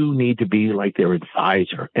you do need to be like their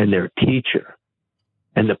advisor and their teacher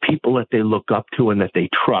and the people that they look up to and that they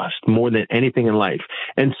trust more than anything in life.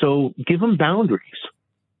 And so give them boundaries,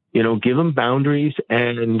 give them boundaries,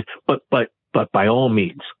 but by all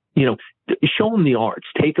means, show them the arts,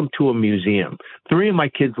 take them to a museum. 3 of my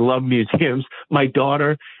kids love museums.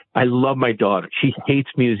 I love my daughter. She hates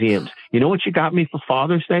museums. You know what she got me for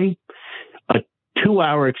Father's Day?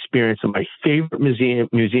 2-hour experience of my favorite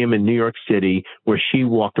museum in New York City, where she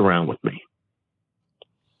walked around with me.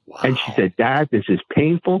 Wow. And she said, Dad, this is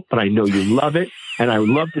painful, but I know you love it, and I would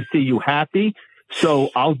love to see you happy, so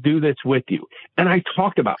I'll do this with you. And I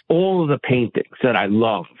talked about all of the paintings that I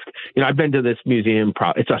loved. I've been to this museum.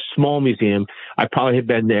 It's a small museum. I probably have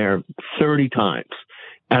been there 30 times,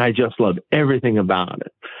 and I just love everything about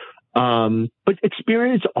it. But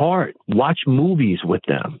experience art, watch movies with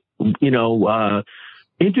them.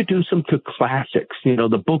 Introduce them to classics,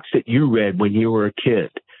 the books that you read when you were a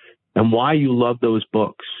kid and why you love those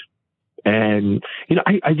books. And,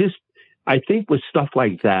 I think with stuff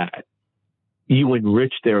like that, you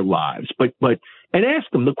enrich their lives, and ask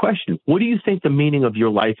them the question, what do you think the meaning of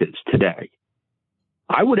your life is today?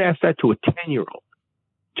 I would ask that to a 10-year-old,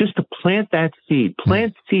 just to plant that seed,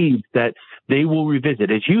 plant seeds that they will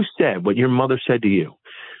revisit. As you said, what your mother said to you,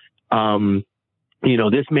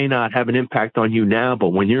 this may not have an impact on you now, but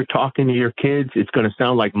when you're talking to your kids, it's going to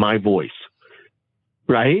sound like my voice,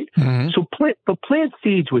 right? Mm-hmm. So plant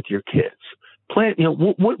seeds with your kids.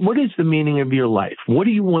 What is the meaning of your life? What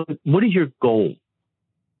do you want? What is your goal?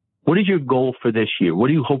 What is your goal for this year? What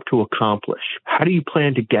do you hope to accomplish? How do you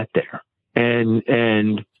plan to get there? And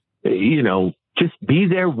just be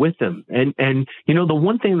there with them. And the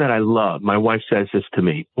one thing that I love, my wife says this to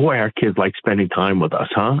me, boy, our kids like spending time with us,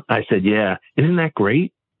 huh? I said, yeah, isn't that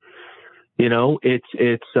great? It's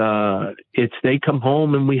they come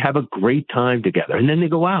home and we have a great time together, and then they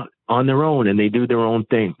go out on their own and they do their own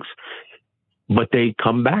things, but they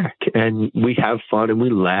come back and we have fun and we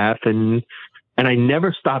laugh, and I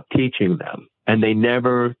never stop teaching them, and they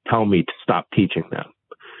never tell me to stop teaching them,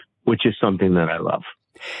 which is something that I love.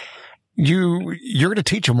 You're going to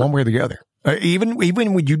teach them one way or the other. Even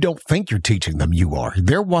when you don't think you're teaching them, you are.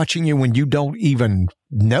 They're watching you when you don't even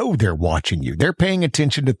know they're watching you. They're paying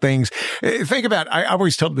attention to things. Think about, I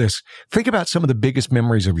always tell this, think about some of the biggest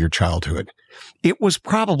memories of your childhood.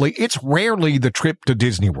 It's rarely the trip to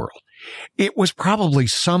Disney World. It was probably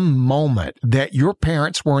some moment that your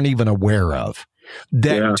parents weren't even aware of.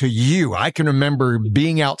 That to you, I can remember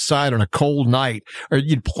being outside on a cold night, or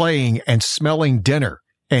you playing and smelling dinner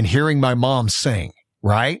and hearing my mom sing,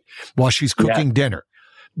 right? While she's cooking dinner.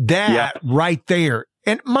 That right there.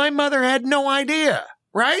 And my mother had no idea,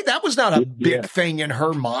 right? That was not a big thing in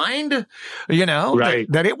her mind,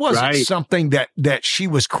 that it wasn't something that she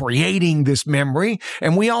was creating this memory.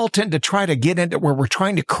 And we all tend to try to get into where we're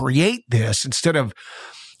trying to create this instead of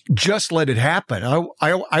just let it happen.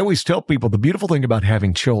 I always tell people the beautiful thing about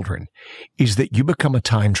having children is that you become a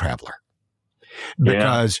time traveler.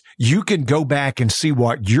 Because you can go back and see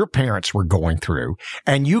what your parents were going through,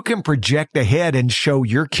 and you can project ahead and show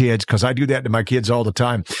your kids, because I do that to my kids all the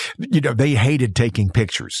time. They hated taking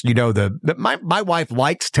pictures. My wife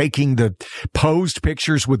likes taking the posed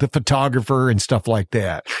pictures with the photographer and stuff like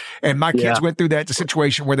that. And my kids went through that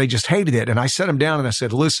situation where they just hated it. And I sat them down and I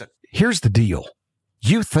said, listen, here's the deal.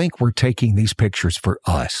 You think we're taking these pictures for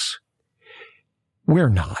us. We're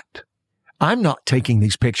not. I'm not taking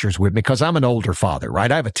these pictures with me because I'm an older father,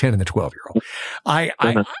 right? I have a 10 and a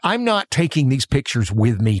 12-year-old. I'm not taking these pictures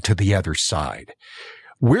with me to the other side.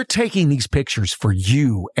 We're taking these pictures for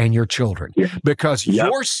you and your children because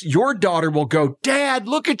your daughter will go, Dad,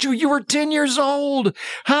 look at you. You were 10 years old.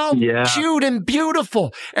 How cute and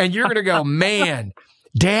beautiful. And you're going to go, man,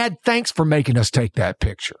 Dad, thanks for making us take that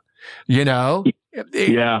picture.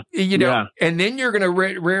 Yeah. You know, and then you're going to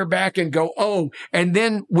rear back and go, oh, and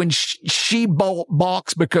then when she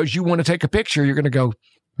balks because you want to take a picture, you're going to go,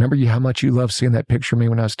 remember how much you loved seeing that picture of me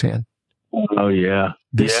when I was 10? Oh, yeah.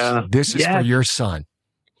 This is for your son.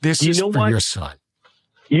 This is for your son.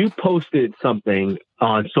 You posted something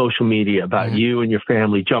on social media about you and your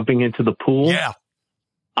family jumping into the pool. Yeah.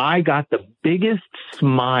 I got the biggest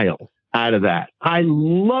smile out of that. I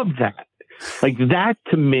love that. Like, that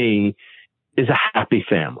to me is a happy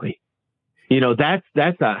family. You know, that's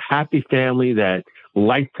a happy family that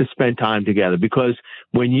likes to spend time together, because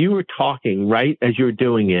when you were talking right as you were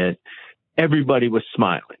doing it, everybody was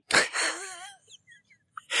smiling.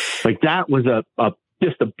 Like, that was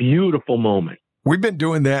just a beautiful moment. We've been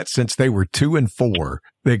doing that since they were 2 and 4.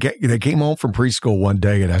 They came home from preschool one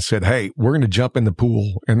day, and I said, "Hey, we're going to jump in the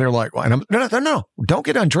pool." And they're like, well, and I'm, no, don't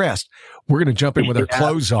get undressed. We're going to jump in with our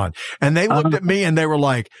clothes on. And they looked at me and they were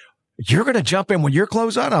like, "You're going to jump in with your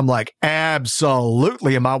clothes on?" I'm like,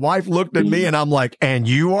 "Absolutely." And my wife looked at me and I'm like, "And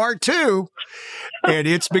you are too." And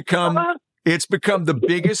it's become the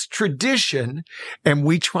biggest tradition. And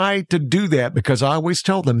we try to do that because I always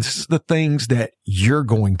tell them, this is the things that you're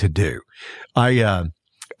going to do.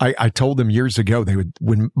 I told them years ago,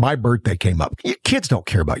 when my birthday came up, kids don't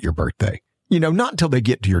care about your birthday. You know, not until they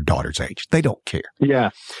get to your daughter's age. They don't care. Yeah.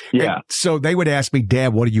 Yeah. And so they would ask me,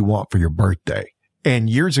 "Dad, what do you want for your birthday?" And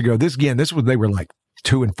years ago, this was, they were like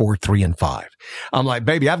 2 and 4, 3 and 5. I'm like,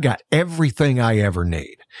 "Baby, I've got everything I ever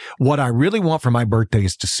need. What I really want for my birthday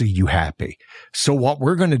is to see you happy. So what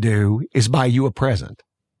we're going to do is buy you a present."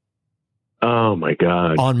 Oh my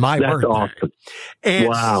God. On my birthday. Awesome. And,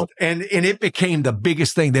 wow. And it became the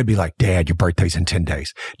biggest thing. They'd be like, "Dad, your birthday's in 10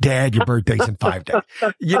 days. Dad, your birthday's in 5 days.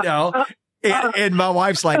 You know? And my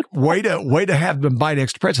wife's like, way to have them buy an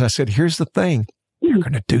extra present. I said, "Here's the thing. You're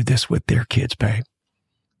going to do this with their kids, babe.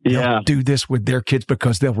 They'll do this with their kids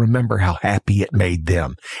because they'll remember how happy it made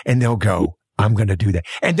them. And they'll go, I'm going to do that."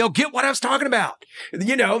 And they'll get what I was talking about.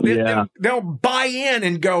 You know, they'll buy in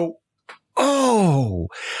and go, "Oh,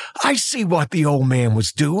 I see what the old man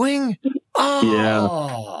was doing."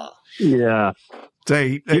 Oh, yeah.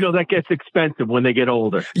 That gets expensive when they get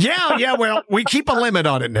older. Yeah. Well, we keep a limit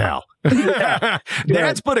on it now.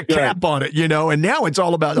 Dad's put a cap on it, you know, and now it's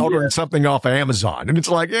all about ordering something off of Amazon. And it's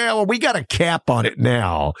like, we got a cap on it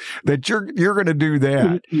now that you're going to do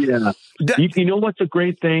that. Yeah. You know what's a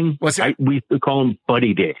great thing? What's that? We used to call them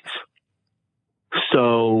buddy days.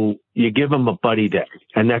 So you give them a buddy day,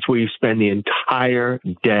 and that's where you spend the entire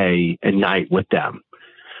day and night with them.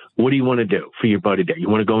 What do you want to do for your buddy day? You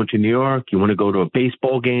want to go into New York? You want to go to a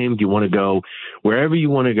baseball game? Do you want to go wherever you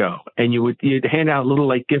want to go? And you'd hand out little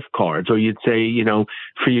like gift cards, or you'd say, you know,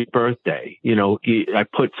 for your birthday, you know,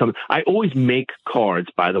 I always make cards,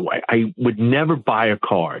 by the way. I would never buy a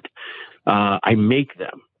card. I make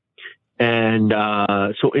them. And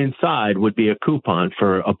so inside would be a coupon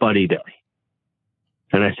for a buddy day.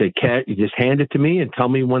 And I said, "Kat, you just hand it to me and tell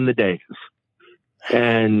me when the day is."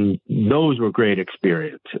 And those were great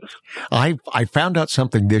experiences. I found out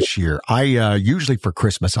something this year. I usually for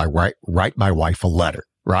Christmas, I write my wife a letter,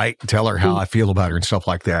 right? Tell her how I feel about her and stuff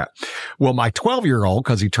like that. Well, my 12-year-old,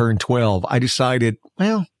 because he turned 12, I decided,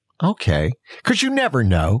 well, okay. Because you never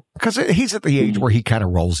know. Because he's at the age where he kind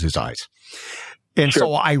of rolls his eyes. And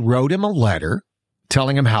so I wrote him a letter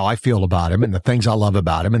telling him how I feel about him and the things I love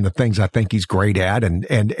about him and the things I think he's great at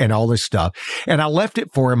and all this stuff. And I left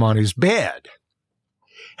it for him on his bed.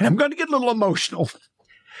 And I'm going to get a little emotional.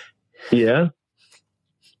 Yeah.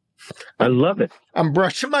 I love it. I'm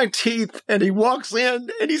brushing my teeth and he walks in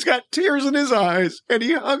and he's got tears in his eyes and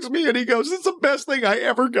he hugs me and he goes, "This is the best thing I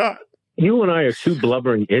ever got." You and I are two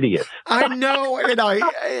blubbering idiots. I know. And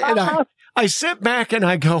I sit back and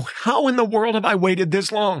I go, how in the world have I waited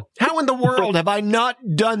this long? How in the world have I not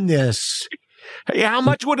done this? How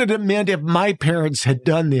much would it have meant if my parents had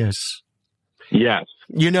done this? Yes.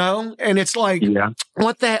 You know, and it's like,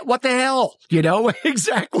 what the hell, you know,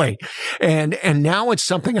 exactly. And now it's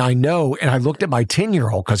something I know. And I looked at my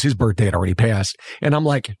 10-year-old because his birthday had already passed. And I'm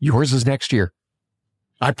like, yours is next year.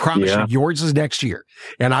 I promise you, yours is next year.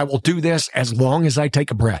 And I will do this as long as I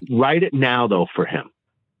take a breath. Write it now, though, for him.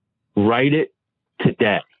 Write it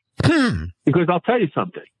today. Because I'll tell you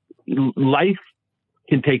something. Life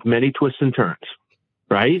can take many twists and turns,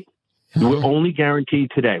 right? We're only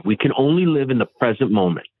guaranteed today. We can only live in the present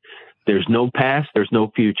moment. There's no past. There's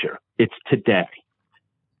no future. It's today.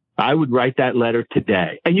 I would write that letter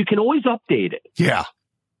today. And you can always update it. Yeah.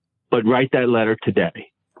 But write that letter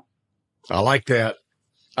today. I like that.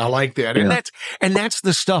 I like that. Yeah. And that's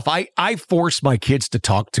the stuff I force my kids to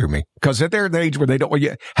talk to me, because they're at the age where they don't,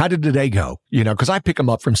 how did the day go? Because I pick them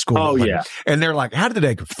up from school. Oh, yeah. And they're like, how did the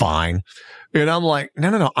day go? Fine. And I'm like,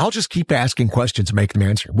 no. I'll just keep asking questions and make them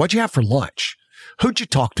answer. What'd you have for lunch? Who'd you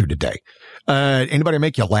talk to today? Anybody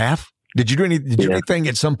make you laugh? Did you do anything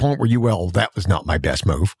at some point where that was not my best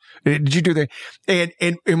move? Did you do that?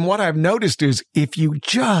 And what I've noticed is if you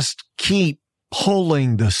just keep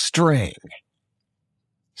pulling the string,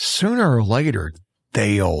 sooner or later,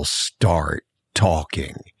 they'll start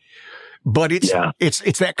talking. But it's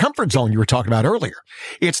that comfort zone you were talking about earlier.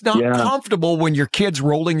 It's not comfortable when your kid's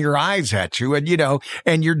rolling your eyes at you and,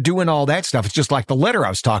 and you're doing all that stuff. It's just like the letter I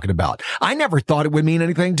was talking about. I never thought it would mean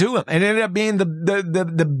anything to him. And it ended up being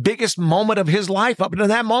the biggest moment of his life up until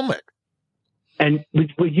that moment. And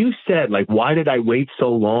what you said, like, why did I wait so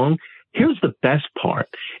long? Here's the best part,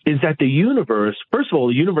 is that the universe, first of all,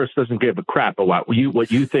 the universe doesn't give a crap about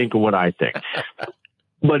what you think or what I think.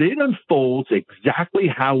 But it unfolds exactly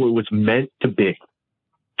how it was meant to be.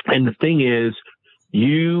 And the thing is,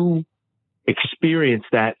 you experience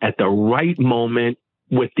that at the right moment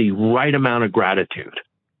with the right amount of gratitude.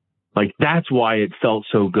 Like, that's why it felt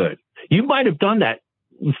so good. You might have done that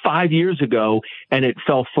 5 years ago and it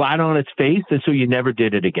fell flat on its face, and so you never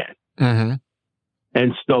did it again. Mm-hmm.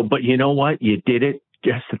 And so, but you know what? You did it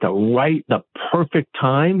just at the perfect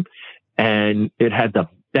time, and it had the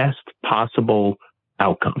best possible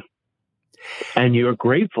outcome, and you're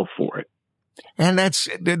grateful for it. And that's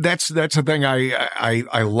the thing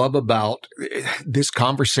I love about this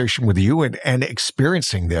conversation with you and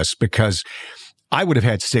experiencing this, because I would have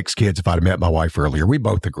had 6 kids if I'd have met my wife earlier. We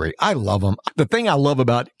both agree. I love them. The thing I love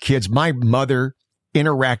about kids, my mother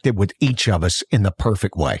interacted with each of us in the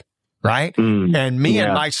perfect way, right? And me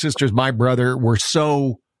and my sisters, my brother, were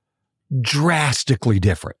so drastically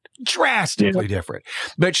different.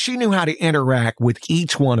 But she knew how to interact with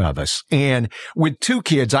each one of us. And with 2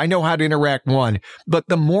 kids, I know how to interact one, but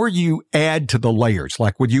the more you add to the layers,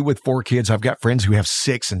 like with you with 4 kids, I've got friends who have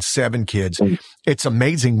 6 and 7 kids. It's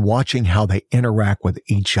amazing watching how they interact with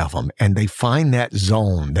each of them, and they find that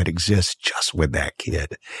zone that exists just with that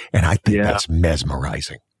kid. And I think that's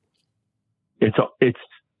mesmerizing. It's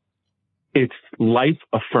life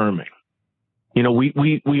affirming.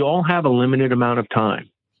 We all have a limited amount of time.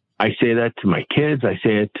 I say that to my kids. I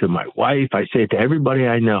say it to my wife. I say it to everybody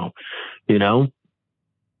I know.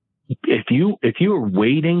 If you are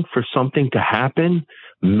waiting for something to happen,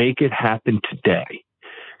 make it happen today.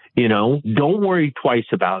 Don't worry twice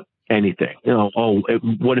about anything.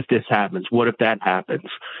 What if this happens? What if that happens?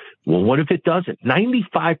 Well, what if it doesn't?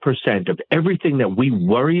 95% of everything that we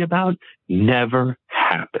worry about never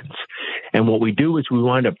happens. And what we do is we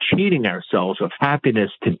wind up cheating ourselves of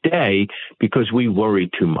happiness today because we worry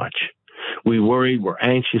too much. We worry, we're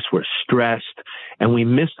anxious, we're stressed, and we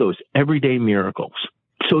miss those everyday miracles.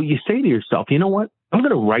 So you say to yourself, you know what? I'm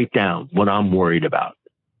going to write down what I'm worried about.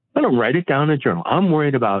 I'm going to write it down in a journal. I'm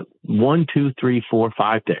worried about 1, 2, 3, 4,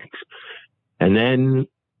 5 things. And then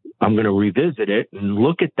I'm going to revisit it and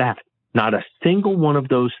look at that. Not a single one of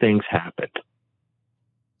those things happened.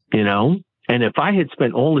 And if I had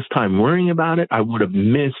spent all this time worrying about it, I would have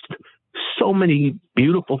missed so many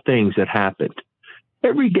beautiful things that happened.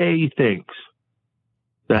 Everyday things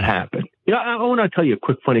that happened. I want to tell you a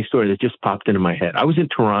quick funny story that just popped into my head. I was in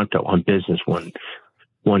Toronto on business one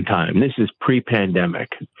time. This is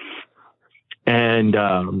pre-pandemic. And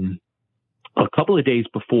a couple of days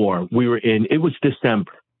before, it was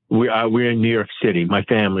December. We're in New York City, my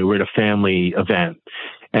family. We're at a family event.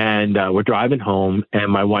 And we're driving home, and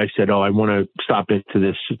my wife said, I want to stop into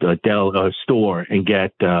this store and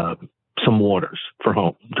get some waters for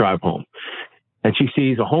home, drive home. And she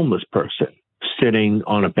sees a homeless person sitting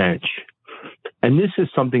on a bench. And this is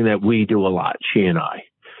something that we do a lot, she and I.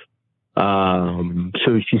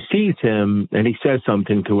 So she sees him, and he says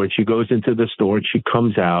something to her. She goes into the store, and she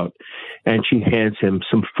comes out, and she hands him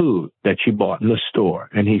some food that she bought in the store.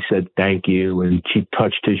 And he said, thank you. And she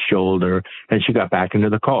touched his shoulder, and she got back into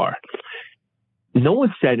the car. No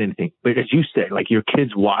one said anything, but as you said, like, your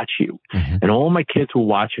kids watch you. Mm-hmm. And all my kids were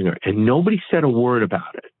watching her, and nobody said a word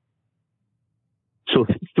about it. So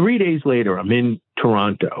 3 days later, I'm in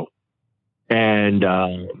Toronto, and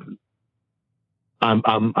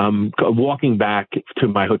I'm walking back to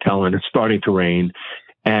my hotel, and it's starting to rain,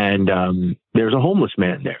 and there's a homeless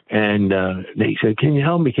man there. And he said, can you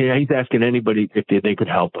help me? He's asking anybody if they could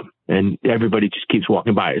help him. And everybody just keeps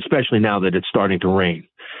walking by, especially now that it's starting to rain.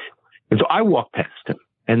 And so I walk past him,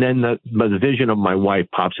 and then the vision of my wife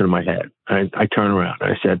pops into my head. I turn around,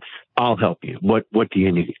 and I said, I'll help you. What do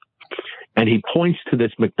you need? And he points to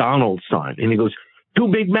this McDonald's sign, and he goes, 2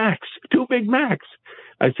 Big Macs, 2 Big Macs.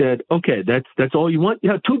 I said, okay, that's all you want?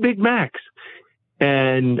 Yeah, 2 Big Macs.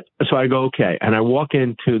 And so I go, okay. And I walk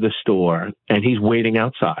into the store and he's waiting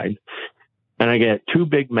outside, and I get 2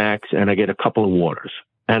 Big Macs and I get a couple of waters.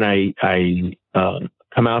 And I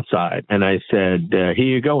come outside and I said, here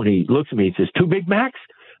you go. And he looks at me, he says, 2 Big Macs?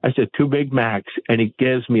 I said, 2 Big Macs. And he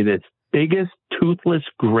gives me this biggest toothless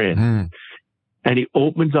grin. And he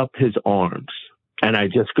opens up his arms, and I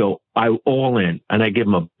just go, I all in, and I give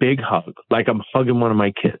him a big hug, like I'm hugging one of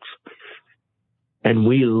my kids. And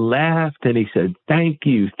we laughed, and he said, thank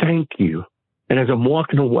you, thank you. And as I'm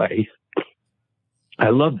walking away, I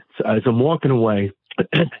love it. As I'm walking away,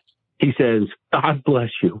 he says, God bless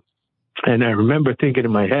you. And I remember thinking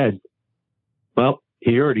in my head, well,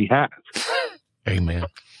 he already has. Amen.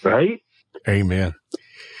 Right? Amen.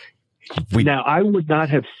 Now, I would not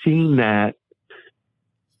have seen that.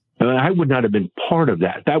 I would not have been part of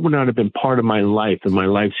that. That would not have been part of my life and my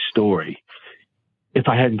life story if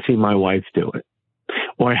I hadn't seen my wife do it,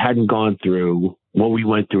 or I hadn't gone through what we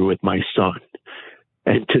went through with my son.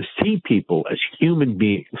 And to see people as human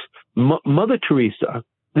beings. Mother Teresa,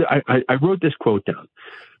 I wrote this quote down.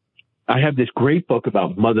 I have this great book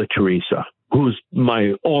about Mother Teresa, who's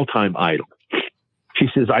my all-time idol. She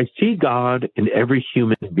says, I see God in every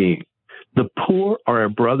human being. The poor are our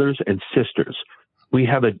brothers and sisters. We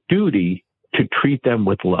have a duty to treat them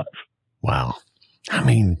with love. Wow. I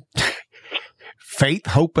mean, faith,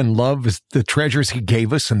 hope, and love is the treasures he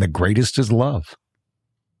gave us, and the greatest is love.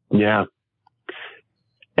 Yeah.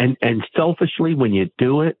 And selfishly, when you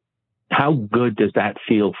do it, how good does that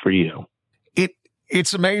feel for you?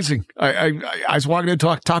 It's amazing. I was walking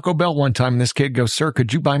into Taco Bell one time, and this kid goes, sir,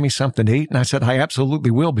 could you buy me something to eat? And I said, I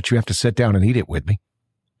absolutely will, but you have to sit down and eat it with me.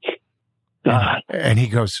 And he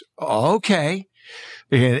goes, okay.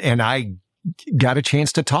 And I got a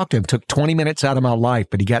chance to talk to him. Took 20 minutes out of my life,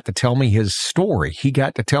 but he got to tell me his story. He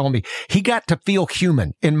got to tell me, he got to feel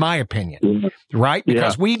human, in my opinion, right?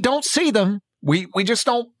 Because we don't see them. We just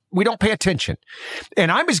don't. We don't pay attention.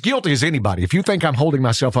 And I'm as guilty as anybody. If you think I'm holding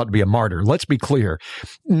myself out to be a martyr, let's be clear.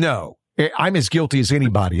 No, I'm as guilty as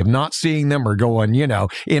anybody of not seeing them or going,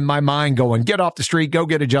 in my mind going, get off the street, go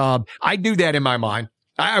get a job. I do that in my mind.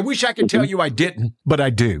 I wish I could tell you I didn't, but I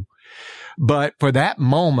do. But for that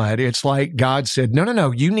moment, it's like God said,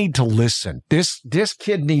 no, you need to listen. This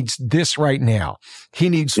kid needs this right now. He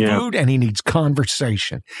needs food and he needs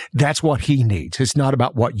conversation. That's what he needs. It's not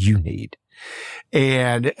about what you need.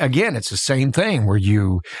 And again, it's the same thing where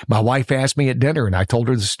my wife asked me at dinner and I told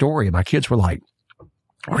her the story and my kids were like,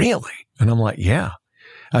 really? And I'm like, yeah.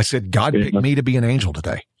 I said, God picked me to be an angel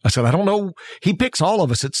today. I said, I don't know. He picks all of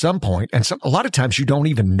us at some point. And a lot of times you don't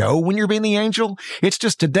even know when you're being the angel. It's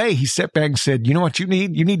just today he sat back and said, you know what you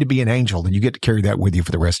need? You need to be an angel, and you get to carry that with you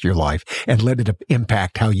for the rest of your life and let it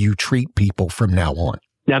impact how you treat people from now on.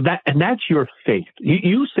 Now that's your faith.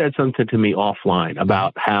 You said something to me offline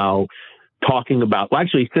about how talking about, well,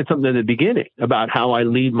 actually, he said something in the beginning about how I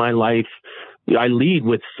lead my life. I lead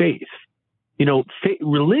with faith.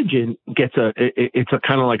 Religion it's a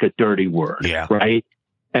kind of like a dirty word, right?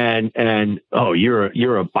 And oh,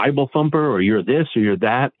 you're a Bible thumper, or you're this, or you're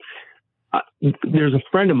that. There's a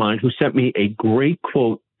friend of mine who sent me a great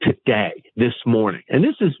quote this morning, and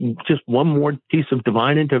this is just one more piece of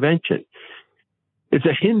divine intervention. It's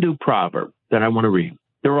a Hindu proverb that I want to read.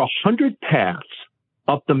 There are 100 paths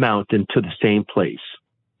up the mountain to the same place.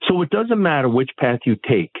 So it doesn't matter which path you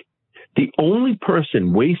take. The only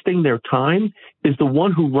person wasting their time is the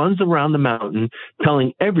one who runs around the mountain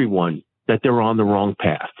telling everyone that they're on the wrong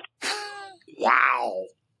path. Wow.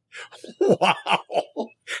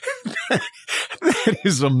 That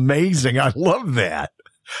is amazing. I love that.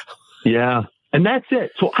 Yeah. And that's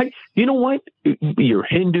it. So you know what? You're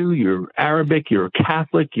Hindu, you're Arabic, you're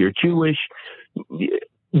Catholic, you're Jewish,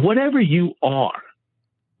 whatever you are.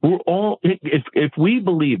 We're all, if we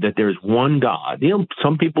believe that there's one God,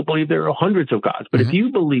 some people believe there are hundreds of gods, but if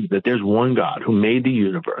you believe that there's one God who made the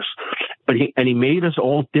universe, and he made us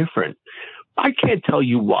all different, I can't tell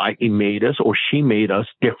you why he made us or she made us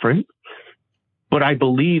different, but I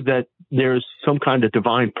believe that there's some kind of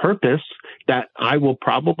divine purpose that I will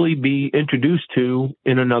probably be introduced to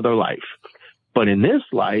in another life. But in this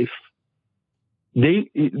life,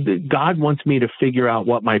 God wants me to figure out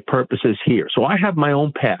what my purpose is here. So I have my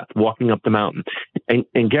own path walking up the mountain.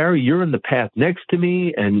 And Gary, you're in the path next to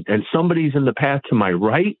me, and somebody's in the path to my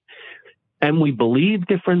right. And we believe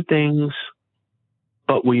different things,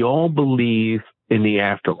 but we all believe in the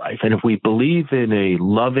afterlife. And if we believe in a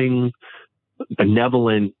loving,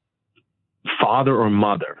 benevolent father or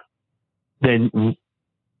mother, and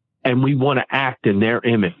we want to act in their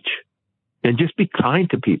image, and just be kind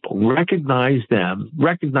to people. Recognize them.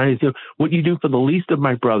 Recognize what you do for the least of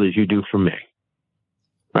my brothers, you do for me.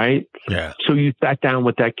 Right? Yeah. So you sat down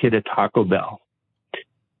with that kid at Taco Bell,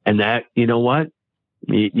 and that, you know what?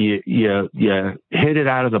 You hit it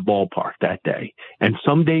out of the ballpark that day. And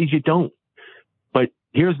some days you don't. But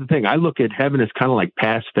here's the thing. I look at heaven as kind of like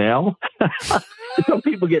pass fail. Some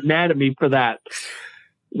people get mad at me for that.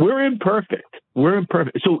 We're imperfect.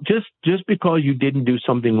 So just because you didn't do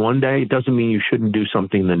something one day, it doesn't mean you shouldn't do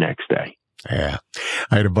something the next day. Yeah.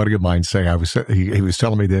 I had a buddy of mine say, he was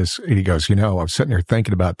telling me this, and he goes, I was sitting there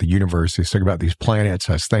thinking about the universe. He was thinking about these planets.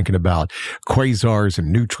 I was thinking about quasars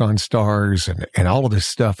and neutron stars and all of this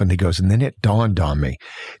stuff. And he goes, and then it dawned on me,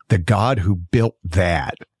 the God who built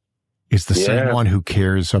that is the same one who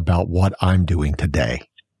cares about what I'm doing today.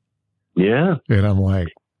 Yeah. And I'm like,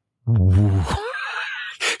 ooh.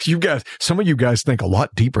 Some of you guys think a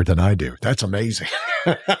lot deeper than I do. That's amazing.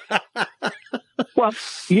 Well,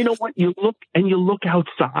 you know what? You look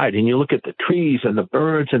outside and you look at the trees and the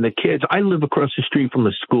birds and the kids. I live across the street from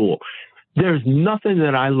a school. There's nothing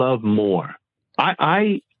that I love more.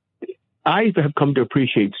 I have come to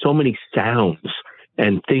appreciate so many sounds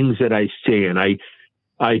and things that I see, and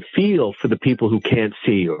I feel for the people who can't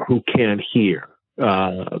see or who can't hear.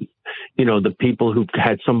 The people who've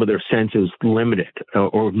had some of their senses limited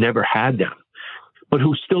or never had them, but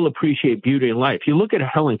who still appreciate beauty in life. You look at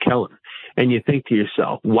Helen Keller and you think to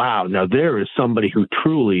yourself, wow, now there is somebody who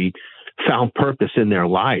truly found purpose in their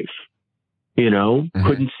life, mm-hmm.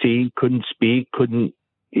 couldn't see, couldn't speak, couldn't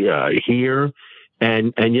hear,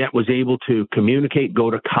 and yet was able to communicate, go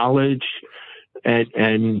to college,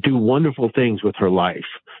 and do wonderful things with her life.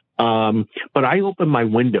 But I open my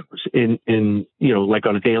windows in like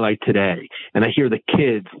on a day like today, and I hear the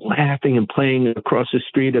kids laughing and playing across the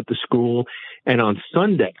street at the school. And on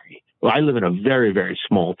Sunday, I live in a very, very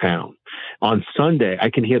small town. On Sunday,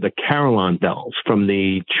 I can hear the carillon bells from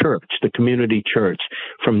the church, the community church,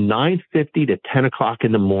 from 9:50 to 10 o'clock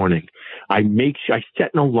in the morning. I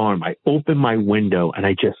set an alarm. I open my window and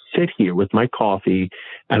I just sit here with my coffee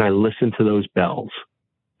and I listen to those bells.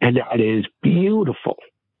 And that is beautiful.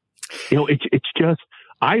 It's just,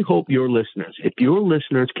 I hope your listeners, if your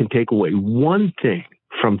listeners can take away one thing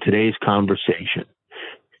from today's conversation,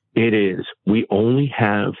 it is, we only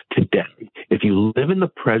have today. If you live in the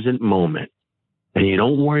present moment and you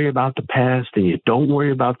don't worry about the past and you don't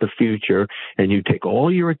worry about the future and you take all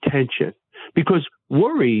your attention, because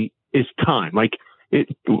worry is time,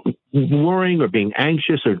 worrying or being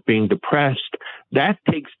anxious or being depressed, that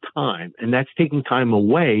takes time, and that's taking time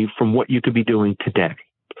away from what you could be doing today.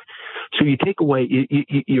 So you take away,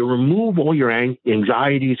 you remove all your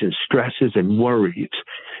anxieties and stresses and worries,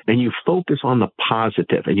 and you focus on the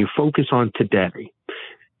positive, and you focus on today,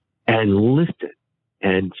 and listen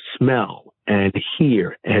and smell and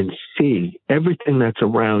hear and see everything that's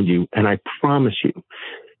around you. And I promise you,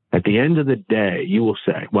 at the end of the day, you will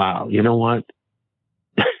say, wow, you know what?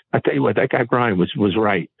 I tell you what, that guy Brian was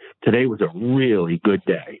right. Today was a really good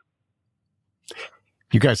day.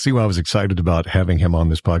 You guys see why I was excited about having him on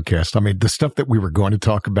this podcast. I mean, the stuff that we were going to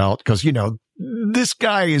talk about, because, this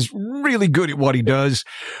guy is really good at what he does.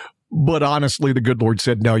 But honestly, the good Lord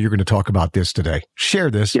said, no, you're going to talk about this today.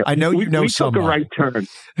 Share this. Yeah, I know we took a right turn.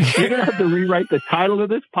 You're going to have to rewrite the title of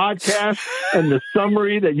this podcast and the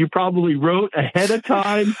summary that you probably wrote ahead of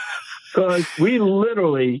time, because we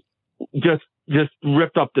literally just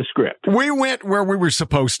ripped up the script. We went where we were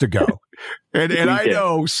supposed to go. And I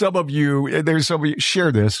know some of you,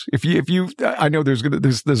 share this. If you, I know there's going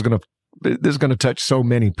to touch so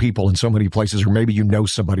many people in so many places, or maybe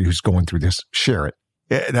somebody who's going through this. Share it.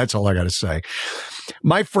 That's all I got to say.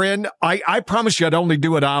 My friend, I promise you I'd only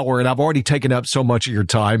do an hour, and I've already taken up so much of your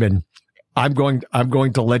time, and I'm going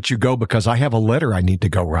to let you go because I have a letter I need to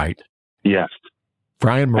go write. Yes.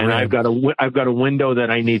 Brian Moran. And I've got a window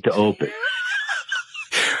that I need to open.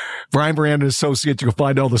 Brian Moran and Associates. You'll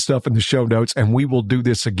find all the stuff in the show notes, and we will do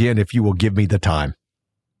this again if you will give me the time.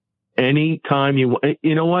 Anytime you want.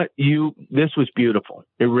 You know what? This was beautiful.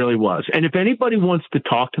 It really was. And if anybody wants to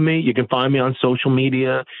talk to me, you can find me on social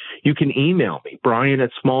media. You can email me,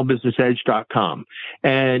 brian@smallbusinessedge.com.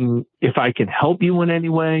 And if I can help you in any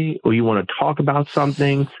way, or you want to talk about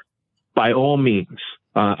something, by all means,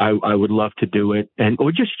 I would love to do it.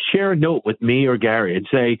 Or just share a note with me or Gary and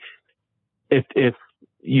say, if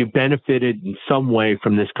you benefited in some way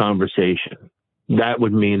from this conversation, that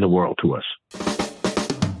would mean the world to us.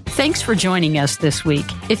 Thanks for joining us this week.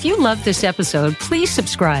 If you loved this episode, please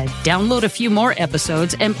subscribe, download a few more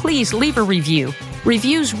episodes, and please leave a review.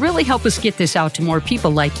 Reviews really help us get this out to more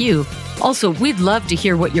people like you. Also, we'd love to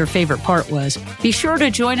hear what your favorite part was. Be sure to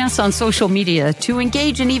join us on social media to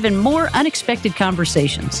engage in even more unexpected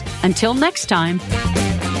conversations. Until next time.